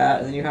levels you're at,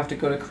 and then you have to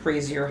go to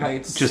crazier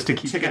heights just to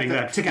keep getting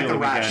that to get the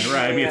rush. Again.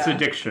 Right? I mean, it's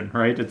addiction,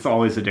 right? It's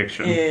always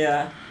addiction.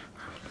 Yeah.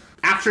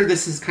 After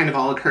this is kind of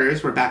all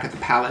occurs, we're back at the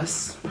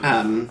palace.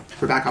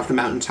 We're back off the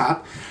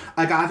mountaintop.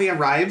 Agave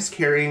arrives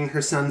carrying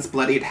her son's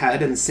bloodied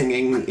head and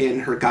singing in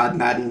her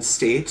god-maddened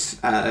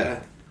state.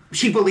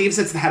 She believes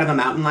it's the head of a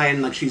mountain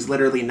lion. Like, she's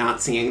literally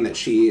not seeing that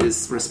she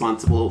is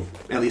responsible,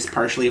 at least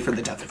partially, for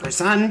the death of her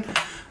son.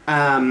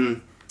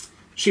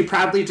 She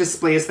proudly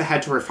displays the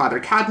head to her father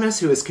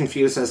Cadmus, who is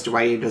confused as to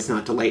why he does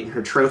not delight in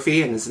her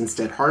trophy and is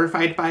instead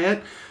horrified by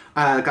it.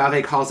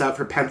 Agave calls out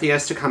for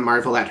Pentheus to come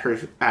marvel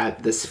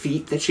at this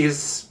feat that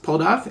she's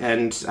pulled off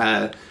and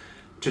to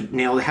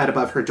nail the head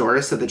above her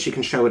door so that she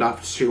can show it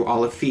off to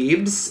all of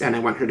Thebes. And I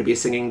want her to be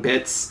singing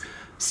bits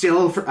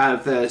still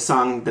of the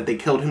song that they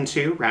killed him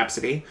to,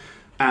 Rhapsody,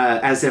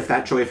 as if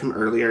that joy from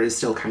earlier is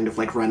still kind of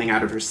like running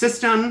out of her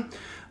system.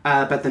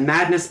 But the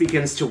madness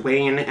begins to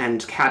wane,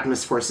 and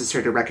Cadmus forces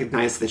her to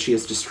recognize that she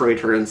has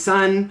destroyed her own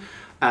son.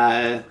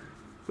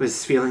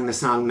 Was feeling the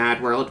song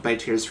Mad World by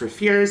Tears for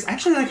Fears. I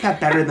actually like that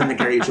better than the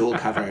Gary Jewell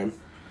cover.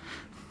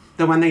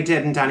 The one they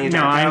did in Donnie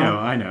Darko. No,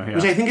 I know, yeah.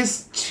 Which I think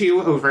is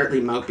too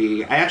overtly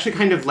mopey. I actually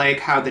kind of like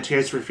how the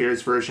Tears for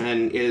Fears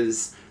version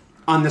is,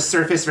 on the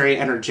surface, very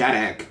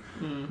energetic,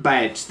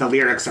 but the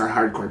lyrics are a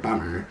hardcore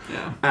bummer.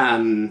 Yeah.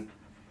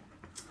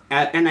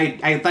 And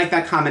I like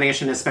that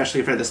combination,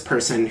 especially for this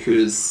person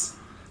who's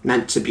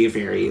meant to be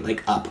very,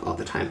 up all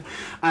the time.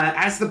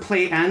 As the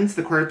play ends,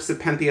 the corpse of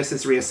Pentheus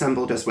is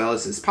reassembled as well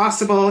as is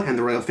possible, and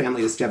the royal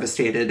family is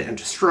devastated and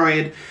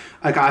destroyed.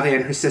 Agave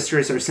and her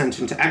sisters are sent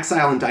into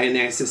exile, and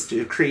Dionysus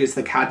decrees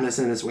that Cadmus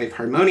and his wife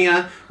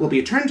Harmonia will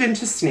be turned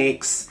into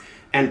snakes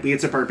and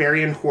leads a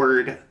barbarian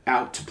horde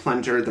out to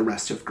plunder the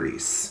rest of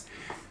Greece.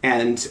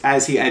 And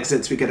as he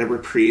exits, we get a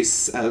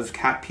reprise of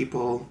Cat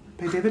People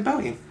by David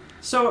Bowie.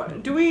 So,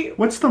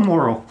 What's the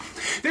moral?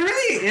 There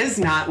really is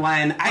not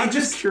one. I'm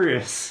just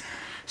curious.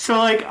 So,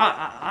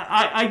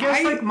 I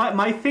guess,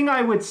 my thing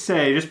I would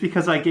say, just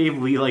because I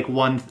gave Lee,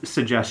 one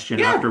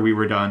suggestion after we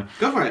were done.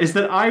 Go for it. Is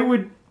that I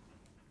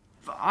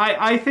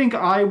think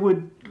I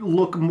would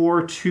look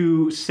more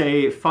to,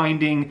 say,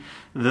 finding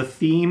the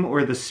theme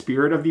or the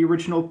spirit of the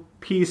original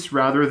piece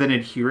rather than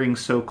adhering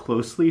so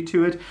closely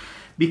to it.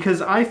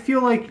 Because I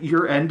feel like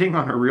you're ending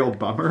on a real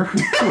bummer,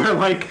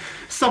 where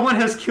someone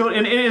has killed,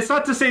 and it's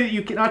not to say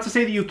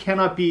that you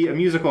cannot be a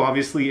musical,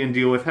 obviously, and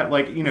deal with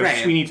right.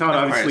 Sweeney Todd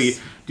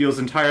obviously deals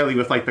entirely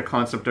with the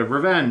concept of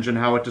revenge and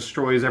how it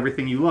destroys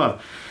everything you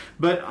love.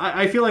 But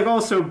I feel like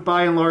also,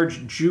 by and large,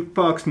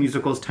 jukebox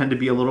musicals tend to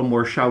be a little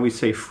more, shall we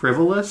say,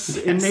 frivolous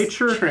in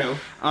nature. True.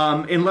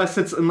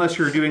 Unless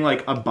you're doing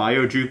a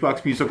bio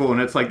jukebox musical,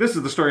 and it's this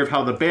is the story of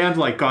how the band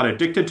got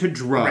addicted to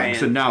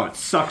drugs and now it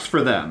sucks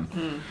for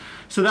them.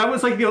 So that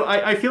was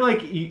I feel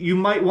like you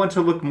might want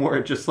to look more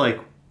at just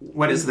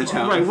what is the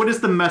tone? Right, what is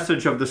the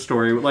message of the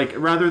story?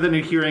 Rather than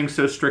adhering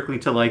so strictly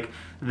to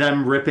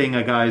them ripping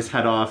a guy's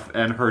head off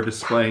and her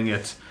displaying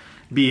it,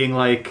 being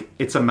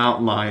it's a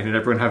mountain lion and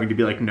everyone having to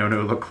be no,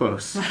 look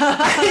close.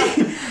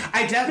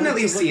 I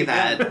definitely see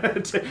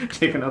that.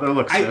 Take another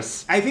look,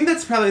 sis. I think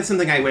that's probably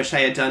something I wish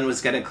I had done,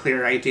 was get a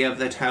clear idea of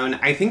the tone.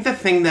 I think the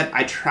thing that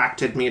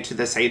attracted me to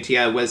this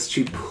idea was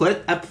to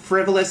put a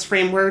frivolous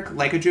framework,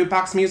 like a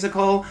jukebox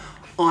musical,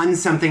 on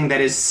something that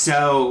is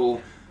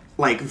so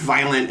like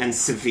violent and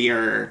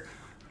severe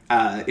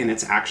in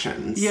its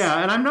actions.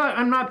 Yeah, and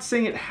I'm not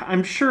saying it.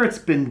 I'm sure it's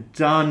been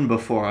done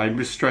before. I'm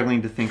just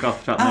struggling to think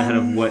off the top of my head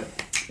of what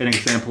an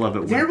example of it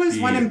would be. There was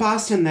one in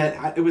Boston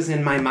that it was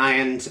in my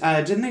mind.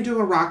 Didn't they do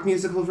a rock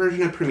musical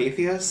version of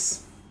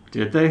Prometheus?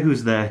 Did they?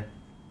 Who's they?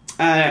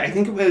 I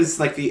think it was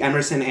like the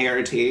Emerson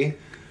ART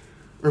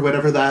or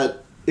whatever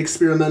that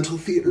experimental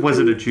theater. Was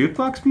it a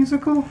jukebox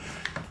musical?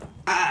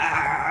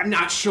 I'm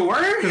not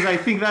sure. Because I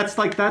think that's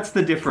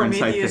the difference.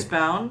 Prometheus I think.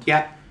 Bound?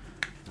 Yeah.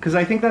 Because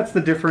I think that's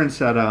the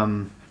difference at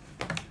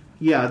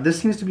yeah,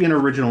 this seems to be an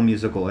original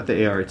musical at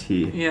the ART.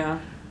 Yeah.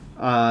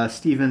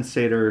 Steven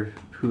Sater,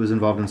 who was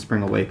involved in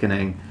Spring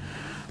Awakening.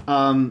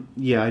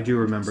 Yeah, I do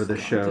remember the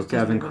show.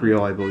 Gavin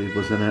Creel, I believe,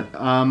 was in it.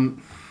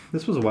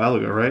 This was a while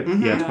ago, right?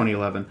 Mm-hmm. Yeah,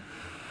 2011.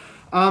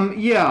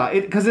 Yeah,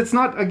 because it's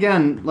not,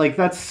 again, like,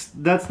 that's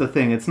the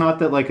thing. It's not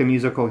that, like, a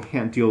musical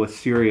can't deal with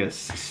serious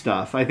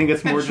stuff. I think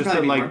it's more just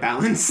that, like... more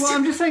balanced. Well,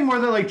 I'm just saying more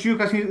that, like,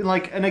 jukebox music,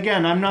 like, and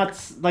again, I'm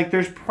not, like,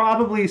 there's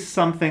probably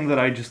something that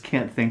I just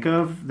can't think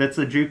of that's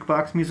a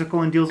jukebox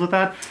musical and deals with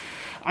that.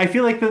 I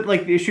feel like that,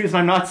 like, the issue is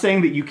I'm not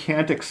saying that you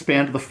can't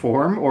expand the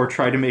form or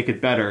try to make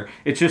it better.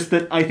 It's just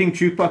that I think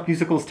jukebox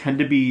musicals tend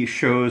to be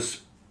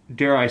shows,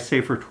 dare I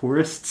say, for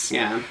tourists.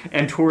 Yeah.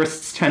 And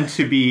tourists tend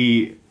to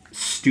be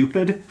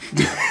stupid.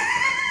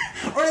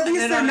 Or at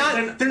least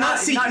they're not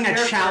seeking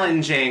a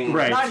challenging...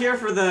 Right. Not here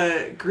for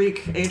the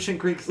ancient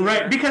Greek theater.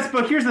 Right,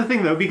 but here's the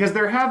thing, though, because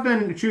there have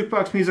been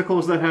jukebox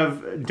musicals that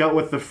have dealt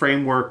with the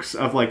frameworks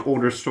of, like,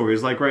 older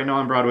stories. Like, right now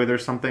on Broadway,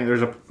 there's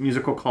a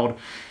musical called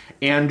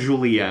Anne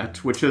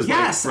Juliet, which is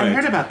yes, like... Right, I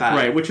heard about that.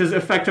 Right, which is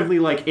effectively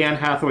like Anne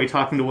Hathaway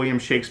talking to William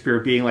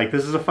Shakespeare, being like,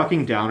 this is a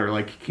fucking downer.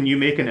 Like, can you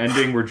make an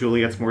ending where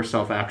Juliet's more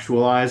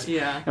self-actualized?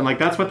 Yeah. And, like,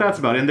 that's what that's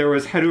about. And there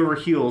was Head Over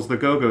Heels, the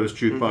Go-Go's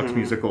jukebox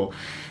musical.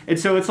 And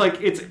so it's like,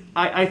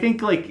 I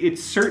think, like,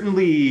 it's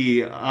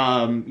certainly,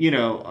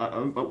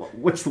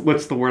 what's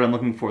the word I'm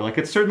looking for? Like,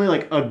 it's certainly,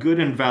 like, a good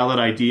and valid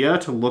idea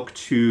to look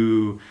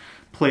to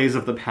plays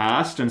of the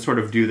past and sort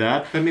of do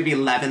that. But maybe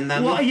leaven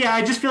them? Well, yeah,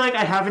 I just feel like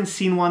I haven't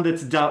seen one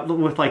that's dealt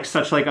with, like,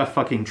 such, like, a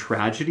fucking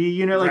tragedy,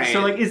 you know? Like, right.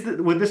 So, like,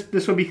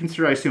 this would be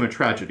considered, I assume, a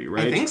tragedy,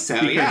 right? I think so,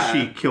 because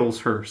she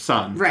kills her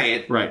son.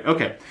 Right. Right,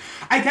 okay.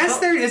 I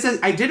guess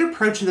I did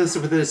approach this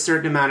with a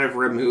certain amount of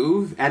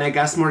remove, and I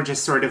guess more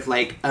just sort of,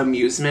 like,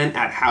 amusement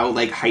at how,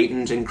 like,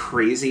 heightened and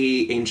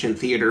crazy ancient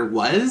theater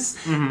was.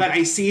 Mm-hmm. But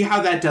I see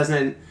how that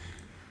doesn't...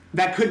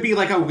 That could be,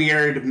 like, a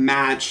weird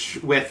match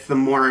with the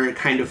more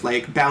kind of,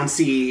 like,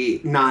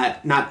 bouncy,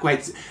 not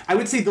quite... I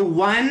would say the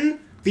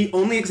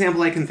only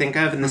example I can think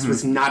of, and this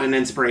was not an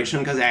inspiration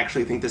because I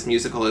actually think this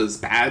musical is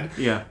bad.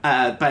 Yeah.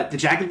 But the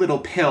Jagged Little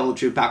Pill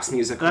jukebox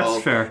musical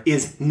that's fair.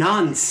 Is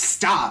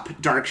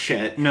non-stop dark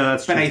shit. No,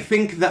 that's true. But I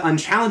think the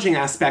unchallenging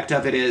aspect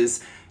of it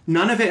is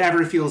none of it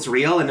ever feels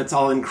real, and it's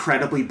all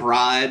incredibly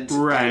broad.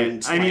 Right.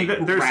 And, I mean,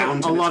 like, there's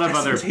round a in lot its of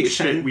other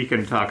presentation. shit we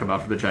can talk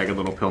about for the Jagged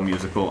Little Pill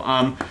musical.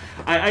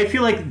 I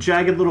feel like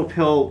Jagged Little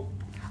Pill...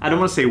 I don't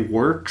want to say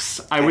works.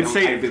 I would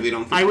say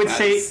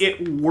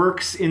it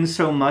works in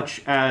so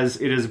much as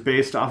it is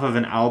based off of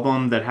an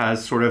album that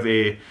has sort of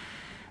a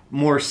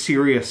more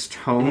serious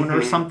tone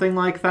or something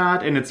like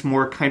that, and it's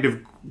more kind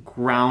of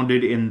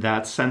grounded in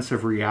that sense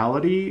of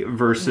reality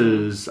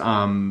versus,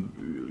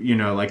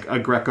 like a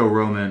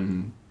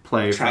Greco-Roman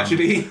play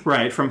tragedy,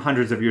 from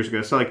hundreds of years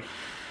ago. So, like,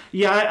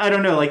 yeah, I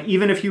don't know. Like,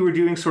 even if you were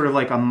doing sort of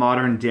like a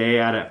modern day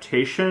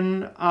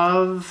adaptation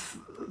of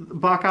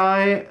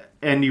Bacchae,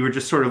 and you were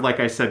just sort of, like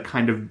I said,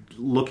 kind of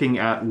looking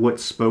at what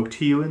spoke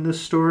to you in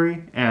this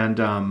story and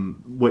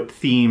what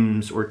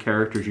themes or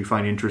characters you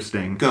find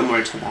interesting. Go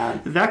more to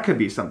that. That could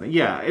be something,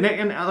 yeah.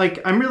 And like,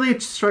 I'm really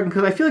struggling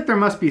because I feel like there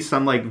must be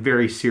some, like,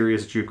 very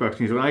serious jukebox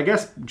music. And I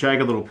guess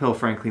Jagged Little Pill,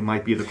 frankly,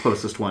 might be the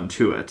closest one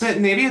to it. But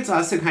maybe it's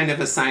also kind of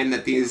a sign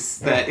that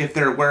that if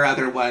there were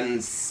other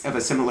ones of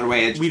a similar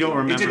way, we don't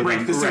remember it did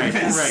break the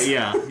surface. Right,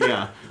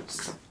 yeah.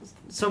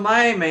 So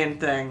my main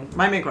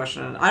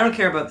question, I don't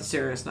care about the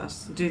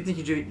seriousness. Do you think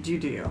you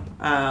do you?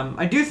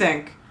 I do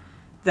think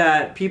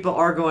that people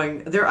are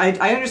going there. I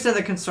understand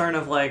the concern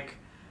of, like,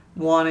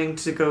 wanting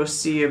to go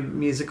see a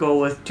musical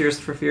with Tears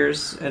for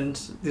Fears and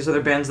these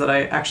other bands that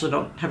I actually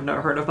have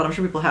never heard of, but I'm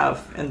sure people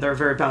have, and they're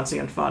very bouncy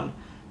and fun.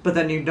 But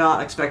then you're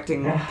not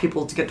expecting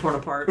people to get torn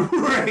apart.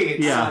 Right.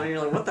 Yeah. And you're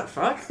like, what the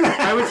fuck?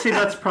 I would say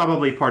that's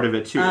probably part of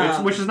it, too.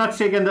 Which is not to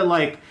say, again, that,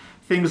 like,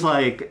 things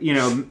like,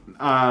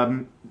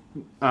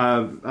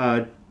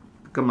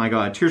 oh my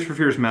god, Tears for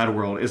Fears Mad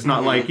World is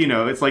not like,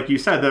 it's like you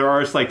said, there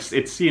are, it's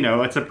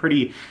it's a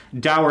pretty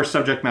dour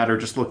subject matter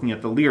just looking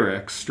at the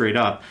lyrics straight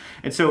up.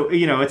 And so,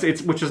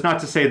 it's which is not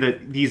to say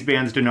that these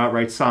bands do not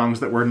write songs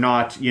that were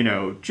not,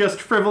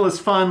 just frivolous,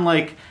 fun,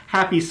 like,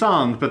 happy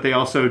songs, but they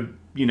also,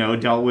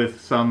 dealt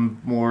with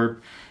some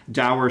more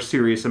dour,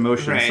 serious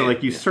emotions. Right. So,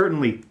 like, you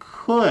certainly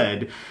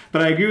could,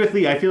 but I agree with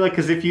Lee. I feel like,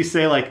 because if you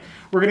say, like,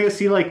 we're going to go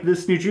see, like,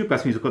 this new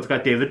Jukebox musical. It's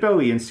got David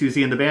Bowie and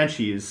Susie and the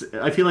Banshees.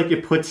 I feel like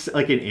it puts,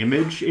 like, an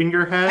image in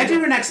your head. I do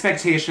have an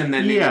expectation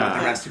that maybe what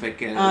the rest of it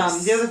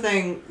gives. The other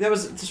thing, that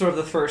was sort of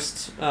the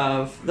first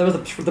that was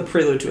the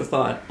prelude to a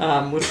thought,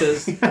 which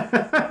is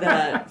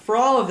that for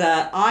all of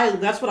that,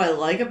 that's what I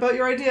like about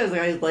your idea. Is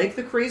like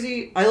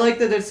I like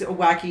that it's a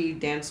wacky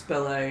dance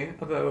ballet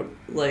about,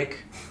 like,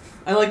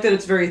 I like that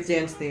it's very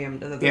dance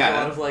themed and that there's a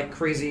lot of, like,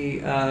 crazy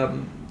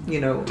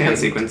dance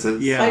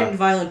sequences. Heightened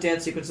violent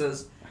dance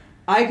sequences.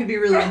 I could be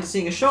really into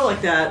seeing a show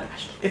like that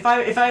if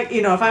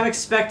I'm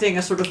expecting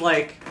a sort of,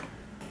 like,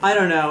 I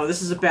don't know,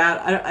 this is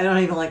I don't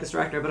even like this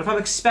director, but if I'm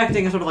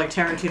expecting a sort of, like,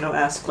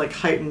 Tarantino-esque, like,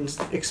 heightened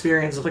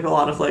experience of, like, a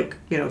lot of, like,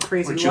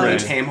 crazy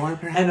lights Tamor,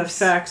 perhaps? and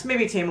effects,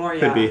 maybe Tamor,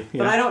 Could be,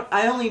 yeah. But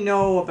I only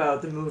know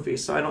about the movie,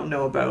 so I don't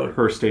know about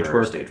her stage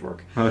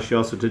work. Oh, she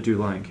also did do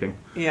Lion King.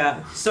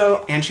 Yeah,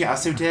 so... And she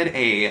also did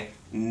a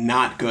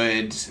not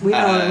good... We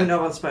know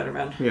about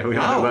Spider-Man. Yeah, we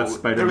know about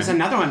Spider-Man. There was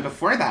another one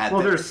before that.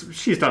 Well,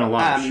 she's done a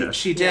lot of shit.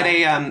 She did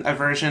a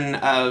version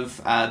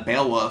of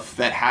Beowulf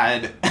that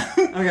had...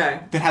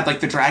 that had, like,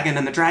 the dragon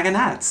and the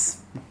dragonettes.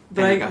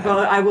 But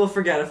I will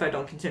forget if I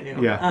don't continue.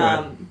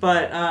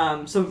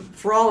 Yeah. So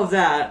for all of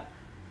that,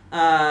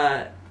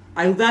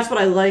 that's what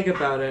I like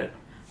about it.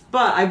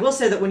 But I will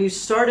say that when you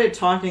started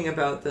talking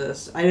about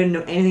this, I didn't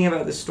know anything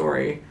about this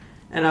story,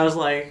 and I was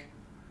like,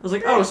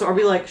 oh, so are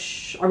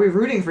we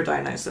rooting for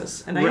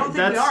Dionysus? And I don't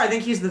think we are. I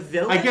think he's the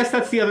villain. I guess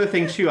that's the other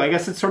thing, too. I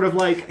guess it's sort of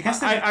like...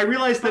 I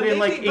realized that in,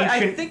 like, ancient...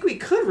 I think we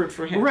could root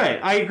for him. Right,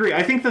 I agree.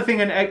 I think the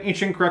thing in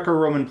ancient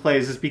Greco-Roman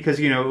plays is because,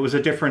 it was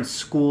a different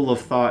school of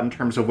thought in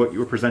terms of what you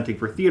were presenting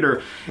for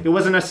theater. It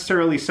wasn't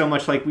necessarily so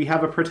much like we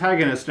have a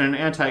protagonist and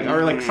an antagonist,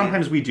 or, like,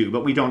 sometimes we do,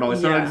 but we don't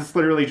always. Sometimes it's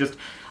literally just...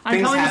 I'm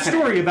telling a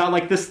story about,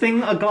 like, this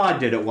thing a god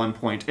did at one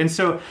point. And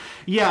so,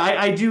 yeah,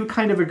 I do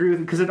kind of agree with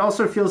it, because it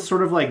also feels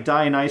sort of like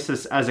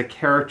Dionysus as a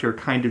character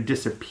kind of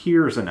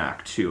disappears in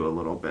Act 2 a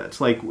little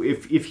bit. Like,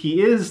 if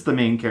he is the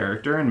main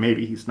character, and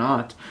maybe he's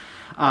not,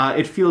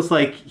 it feels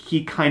like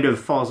he kind of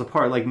falls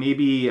apart. Like,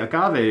 maybe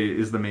Agave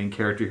is the main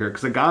character here,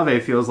 because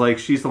Agave feels like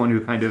she's the one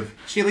who kind of...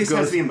 She at least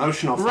has the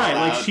emotional fallout.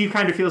 Right, like, she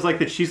kind of feels like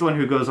that she's the one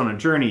who goes on a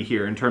journey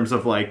here in terms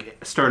of, like,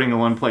 starting in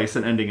one place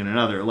and ending in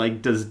another.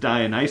 Like, does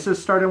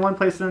Dionysus start in one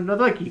place and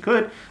another? Like, he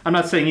could. I'm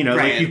not saying,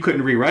 like, you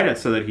couldn't rewrite it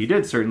so that he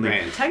did, certainly.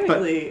 Right.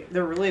 Technically,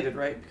 they're related,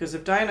 right? Because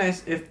if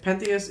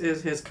Pentheus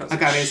is his cousin...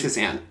 Agave is his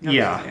aunt.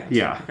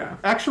 Yeah. Okay.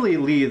 Actually,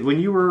 Lee,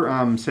 when you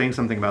were saying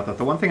something about that,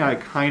 the one thing I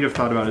kind of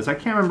thought about is, I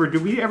can't remember,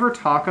 did we ever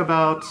talk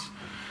about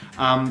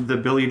the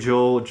Billy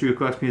Joel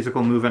Jukebox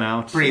musical Moving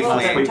Out? Briefly.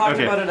 Well, we're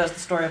talking about it as the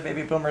story of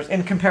baby boomers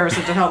in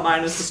comparison to how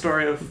mine is the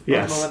story of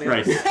millennials.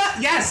 Right.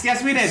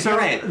 yes, we did. So,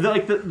 right.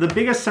 The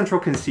biggest central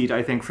conceit,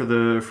 I think,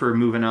 for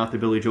Moving Out, the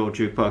Billy Joel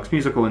Jukebox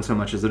musical, in so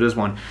much as it is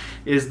one,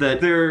 is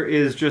that there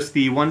is just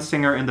the one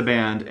singer in the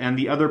band, and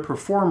the other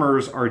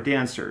performers are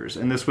dancers.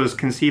 And this was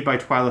conceived by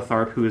Twyla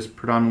Tharp, who is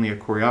predominantly a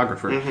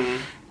choreographer.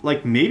 Mm-hmm.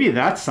 Like, maybe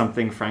that's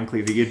something,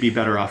 frankly, that you'd be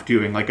better off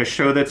doing. Like, a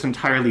show that's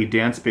entirely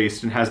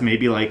dance-based and has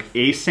maybe, like,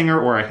 a singer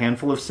or a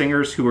handful of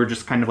singers who are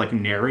just kind of, like,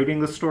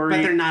 narrating the story.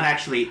 But they're not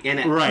actually in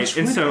it. Right. Which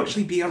would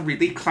actually be a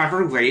really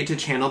clever way to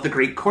channel the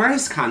Greek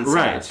chorus concept.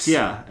 Right,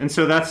 yeah. And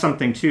so that's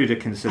something, too, to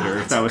consider,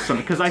 if that was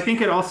something. Because I think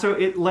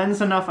it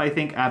lends enough, I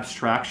think,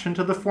 abstraction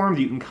to the form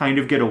that you can kind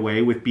of get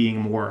away with being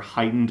more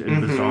heightened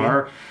and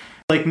bizarre.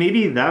 Like,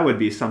 maybe that would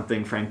be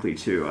something, frankly,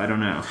 too. I don't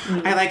know.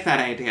 I like that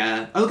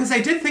idea. Oh, because I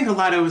did think a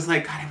lot, I was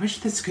like, God, I wish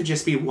this could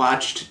just be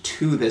watched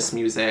to this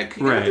music.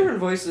 You have different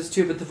voices,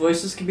 too, but the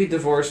voices can be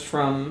divorced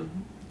from...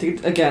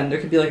 Again,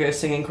 there could be, like, a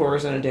singing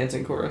chorus and a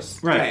dancing chorus.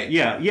 Right.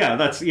 Yeah,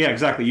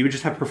 exactly. You would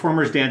just have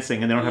performers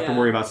dancing, and they don't have to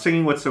worry about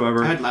singing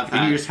whatsoever. I'd love that.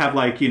 And you just have,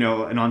 like, an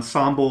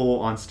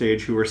ensemble on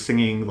stage who are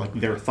singing, like,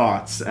 their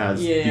thoughts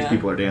as these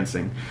people are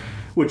dancing.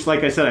 Which,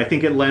 like I said, I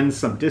think it lends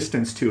some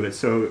distance to it,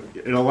 so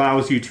it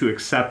allows you to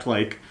accept,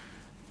 like,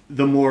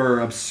 the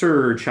more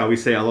absurd, shall we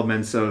say,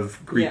 elements of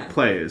Greek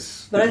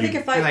plays. But I think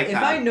if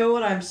I know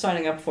what I'm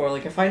signing up for,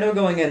 like, if I know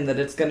going in that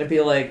it's going to be,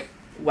 like,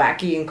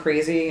 wacky and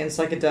crazy and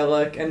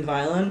psychedelic and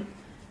violent,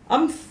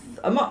 I'm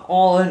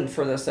all in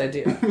for this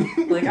idea.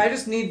 Like, I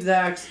just need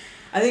that...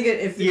 I think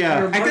if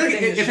you're I feel like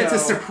if it's a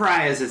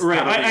surprise, it's right.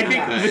 Probably I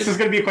think this is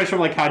going to be a question of,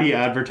 like, how do you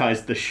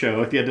advertise the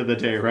show at the end of the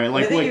day, right?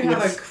 Like, I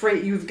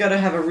think you've got to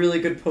have a really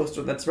good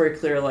poster that's very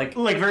clear, like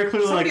very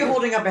clearly, somebody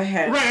holding up a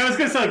head. Right. I was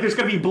going to say, like, there's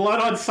going to be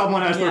blood on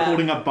someone as they're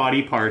holding up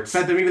body parts.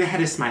 But maybe the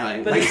head is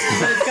smiling. But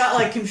it's got,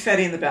 like,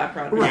 confetti in the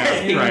background.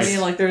 Right. You know what I mean?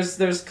 Like,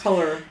 there's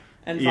color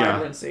and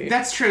vibrancy.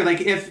 That's true.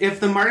 Like, if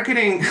the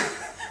marketing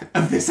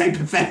of this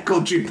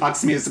hypothetical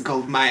jukebox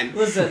musical of mine,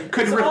 listen,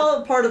 it's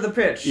all part of the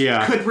pitch.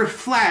 Yeah, could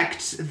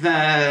reflect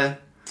the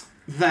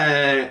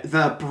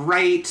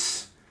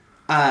bright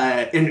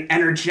and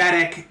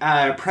energetic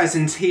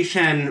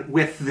presentation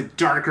with the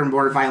darker,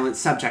 more violent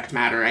subject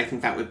matter. I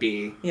think that would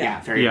be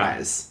very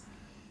wise.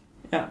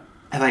 Yeah,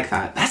 I like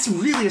that. That's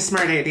really a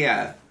smart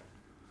idea.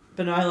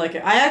 But no, I like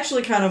it. I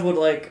actually kind of would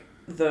like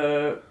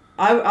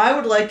I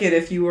would like it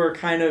if you were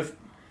kind of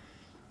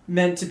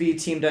meant to be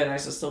Team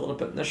Dionysus a little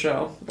bit in the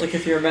show. Like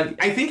if you're meant...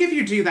 I think if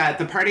you do that,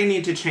 the part I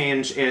need to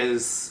change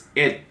is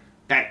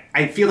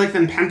I feel like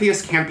then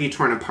Pentheus can't be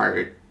torn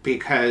apart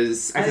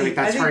because I feel like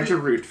that's hard to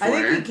root for. I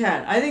think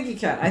he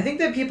can. I think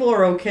that people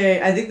are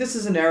okay. I think this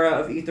is an era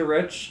of Eat the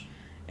Rich.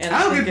 And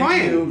I think good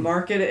point. If you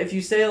market it, if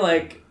you say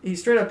like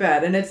he's straight up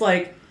bad, and it's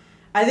like,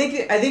 I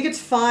think it's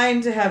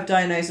fine to have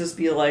Dionysus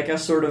be like a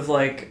sort of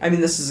like, I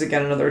mean, this is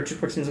again another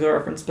Jukebox musical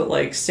reference, but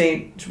like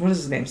what is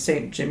his name?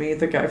 Saint Jimmy,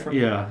 the guy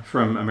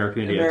from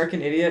American Idiot.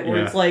 American Idiot,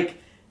 where it's like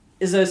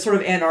is a sort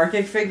of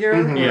anarchic figure.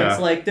 Mm-hmm. Where it's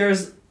like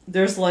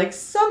there's like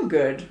some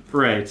good,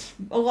 right?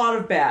 A lot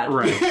of bad,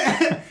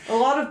 right? a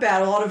lot of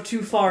bad, a lot of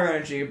too far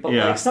energy, but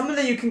like something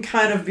that you can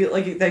kind of be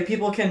like that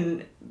people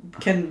can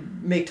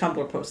make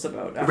Tumblr posts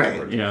about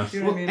afterward. Right. Yeah. Do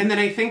you know what I mean? And then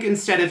I think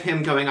instead of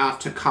him going off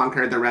to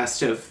conquer the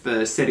rest of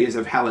the cities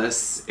of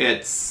Hellas,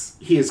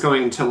 he is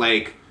going to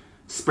like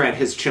spread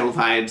his chill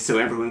vibes so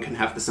everyone can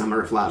have the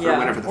summer of love or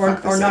whatever the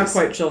fuck this is. Or not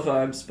quite chill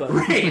vibes, but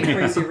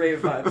crazy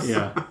rave vibes.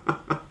 Yeah.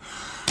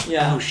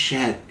 Yeah. Oh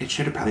shit! It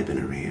should have probably been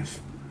a rave.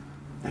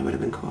 That would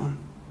have been cool.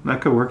 That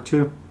could work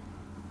too.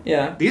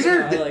 Yeah. These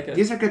are I like it.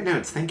 These are good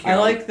notes. Thank you. I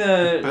like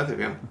both of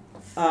you.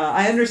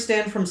 I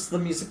understand from the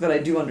music that I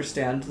do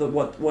understand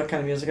what kind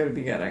of music I would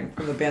be getting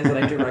from the bands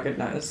that I do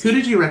recognize. Who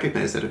did you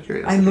recognize out of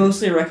curiosity? I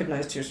mostly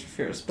recognize Tears for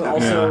Fears, but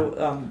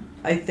also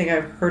I think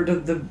I've heard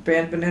of the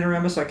band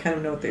Bananarama, so I kind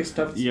of know what they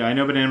stuff. Yeah, I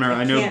know Bananarama.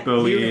 I know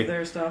Bowie. Hear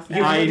their stuff. I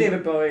know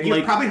David Bowie.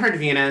 You've probably heard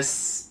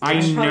Venus. I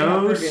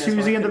know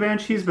Susie and the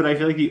Banshees, but I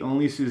feel like the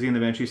only Susie and the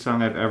Banshees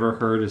song I've ever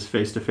heard is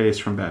Face to Face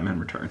from Batman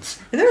Returns.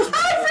 And there's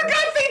I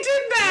forgot they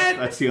did that!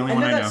 That's the only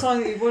one I know. That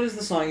song. What is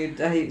the song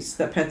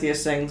that Pentheus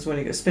sings when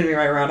he goes "Spin Me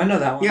Right Around"? I know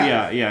that one.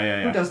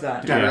 Yeah. Who does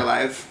that? Dead or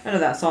Alive. I know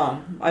that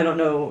song. I don't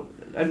know.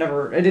 I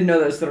didn't know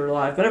that it's Dead or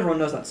Alive, but everyone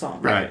knows that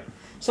song. Right.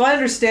 So I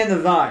understand the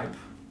vibe,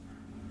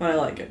 but I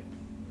like it.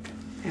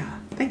 Yeah.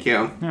 Thank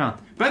you. Yeah.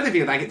 Both of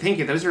you, thank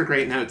you. Those are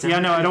great notes. Yeah,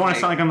 no, I don't want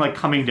to sound like I'm like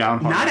coming down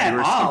hard. Not at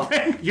all.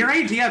 Your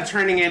idea of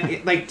turning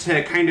it like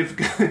to kind of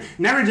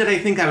never did I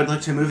think I would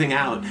look to moving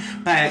out,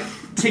 but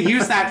to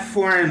use that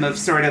form of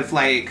sort of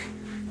like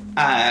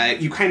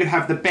you kind of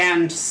have the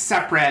band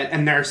separate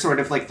and they're sort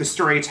of like the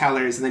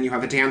storytellers, and then you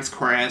have a dance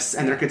chorus,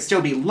 and there could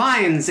still be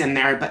lines in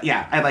there, but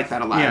yeah, I like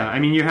that a lot. Yeah, I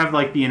mean, you have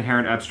like the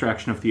inherent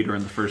abstraction of theater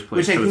in the first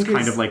place, so it's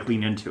kind of like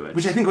lean into it.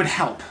 Which I think would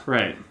help.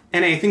 Right.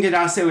 And I think it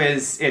also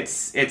is,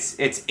 it's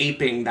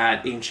aping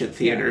that ancient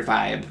theater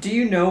vibe. Do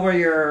you know where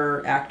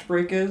your act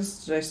break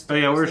is? Oh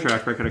yeah, where's your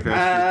act break? Do you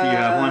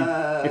have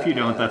one? If you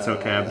don't, that's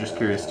okay. I'm just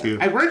curious too.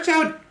 I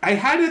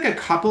had like a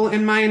couple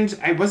in mind.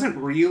 I wasn't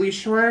really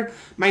sure.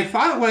 My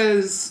thought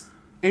was,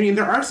 I mean,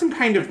 there are some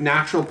kind of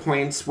natural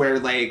points where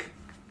they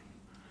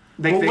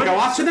go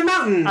off to the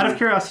mountain. Out of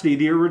curiosity,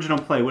 the original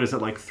play, what is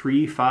it, like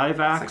 3-5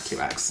 acts? It's like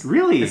 2 acts.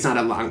 Really? It's not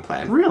a long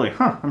play. Really?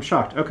 Huh, I'm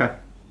shocked. Okay.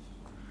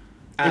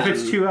 If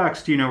it's 2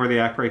 acts, do you know where the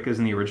act break is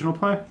in the original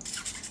play?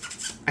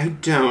 I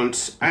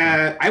don't.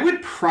 I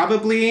would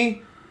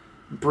probably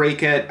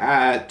break it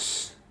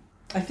at...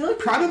 I feel like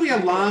probably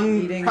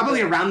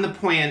around the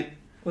point...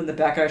 When the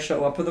bad guys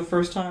show up for the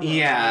first time?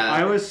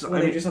 Yeah.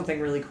 When they do something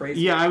really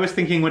crazy? Yeah, I was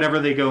thinking whenever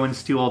they go and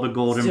steal all the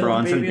gold and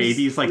bronze and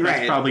babies, like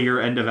that's probably your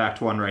end of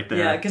Act 1 right there.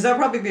 Yeah, because that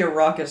would probably be a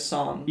raucous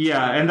song.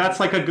 Yeah, and that's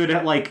like a good,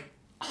 like,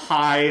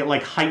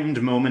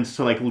 heightened moments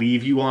to, like,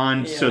 leave you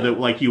on so that,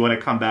 like, you want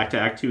to come back to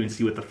Act 2 and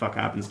see what the fuck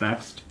happens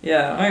next.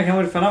 Yeah, I can't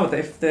wait to find out what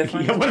they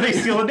find. Yeah, what do they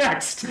steal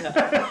next?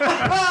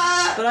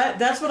 But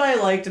that's what I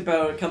liked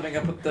about coming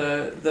up with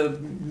the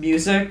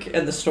music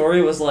and the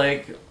story was,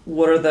 like,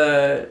 what are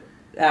the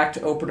act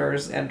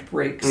openers and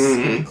breaks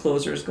and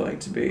closers going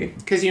to be?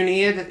 Because you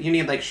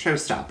need like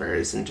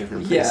showstoppers in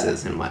different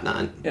places and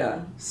whatnot.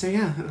 Yeah. So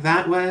yeah,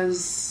 that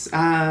was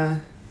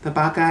the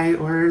Bacchae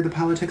or the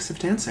politics of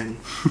dancing.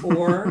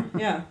 Or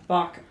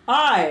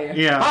Bacchae.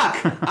 Yeah.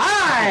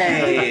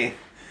 Bacchae.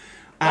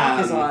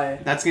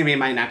 Bacchae. That's gonna be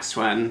my next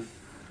one.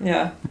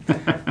 Yeah.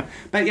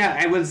 But yeah,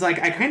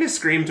 I kind of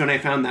screamed when I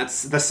found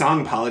that's the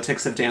song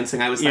Politics of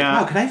Dancing. I was like,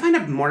 wow, could I find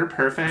a more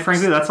perfect...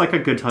 Frankly, that's like a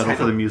good title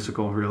for the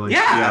musical, really.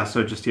 Yeah. Yeah,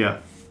 so just, Yeah,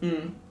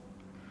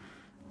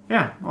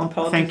 well,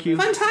 thank you.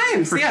 Fun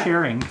times, for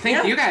sharing.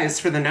 Thank you guys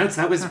for the notes.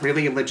 That was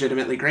really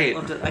legitimately great.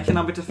 Loved it. I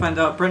cannot wait to find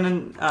out.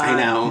 Brendan, I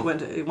know.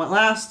 He went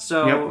last,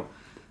 so...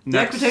 The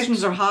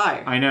expectations are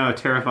high. I know,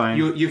 terrifying.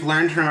 You've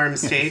learned from our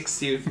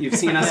mistakes. You've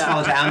seen us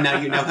fall down.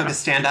 Now you know how to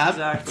stand up.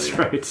 Exactly. That's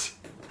right.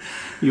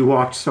 You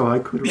walked so I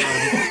could run.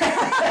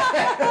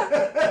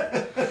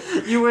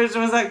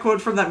 Was that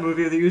quote from that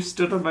movie that you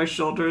stood on my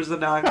shoulders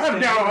and now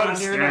I'm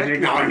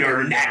standing on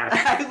your neck.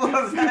 I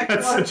love that.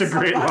 That's such a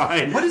great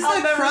line. What is I'll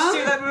that never from?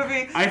 see that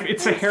movie.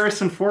 It's a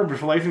Harrison Ford, but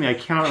for life of me, I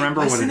cannot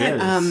remember what it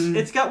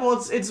is.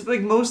 It's like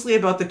mostly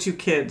about the two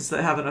kids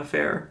that have an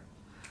affair.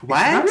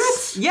 What?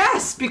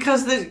 Yes,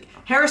 because the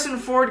Harrison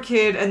Ford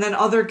kid and then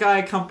other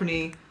guy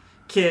company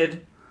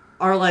kid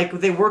are like,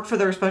 they work for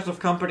their respective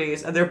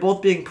companies and they're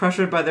both being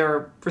pressured by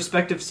their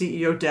respective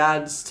CEO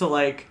dads to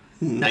like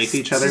knife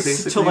each other,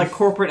 basically. To like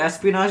corporate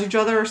espionage each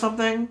other or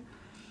something.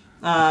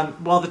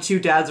 while the two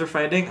dads are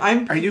fighting.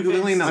 Are you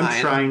Googling the line?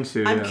 I'm trying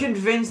to. I'm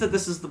convinced that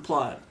this is the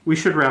plot. We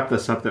should wrap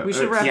this up, though. We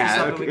should wrap this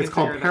up. And we It's can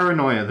called figure it out.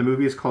 Paranoia. The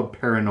movie is called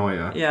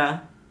Paranoia. Yeah.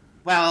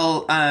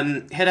 Well,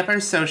 hit up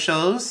our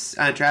socials,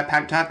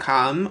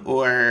 dratpack.com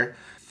or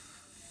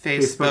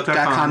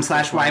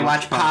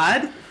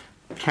facebook.com/whywatchpod.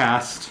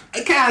 Cast.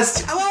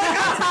 Oh my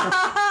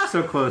god!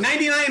 So close.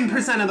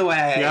 99% of the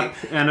way. Yep.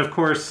 And of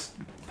course,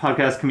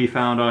 podcasts can be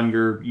found on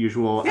your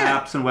usual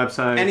apps and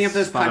websites. Any of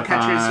those Spotify,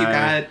 podcatchers you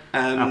got.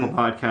 Apple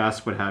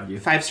Podcasts, what have you.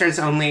 5 stars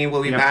only.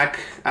 We'll be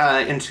back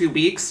in 2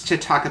 weeks to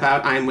talk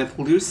about I'm with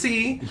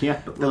Lucy.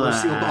 Yep. The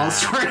Lucille Ball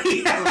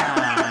story.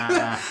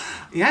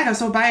 Yeah,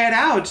 so buy it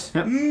out.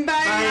 Yep.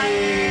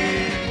 Bye.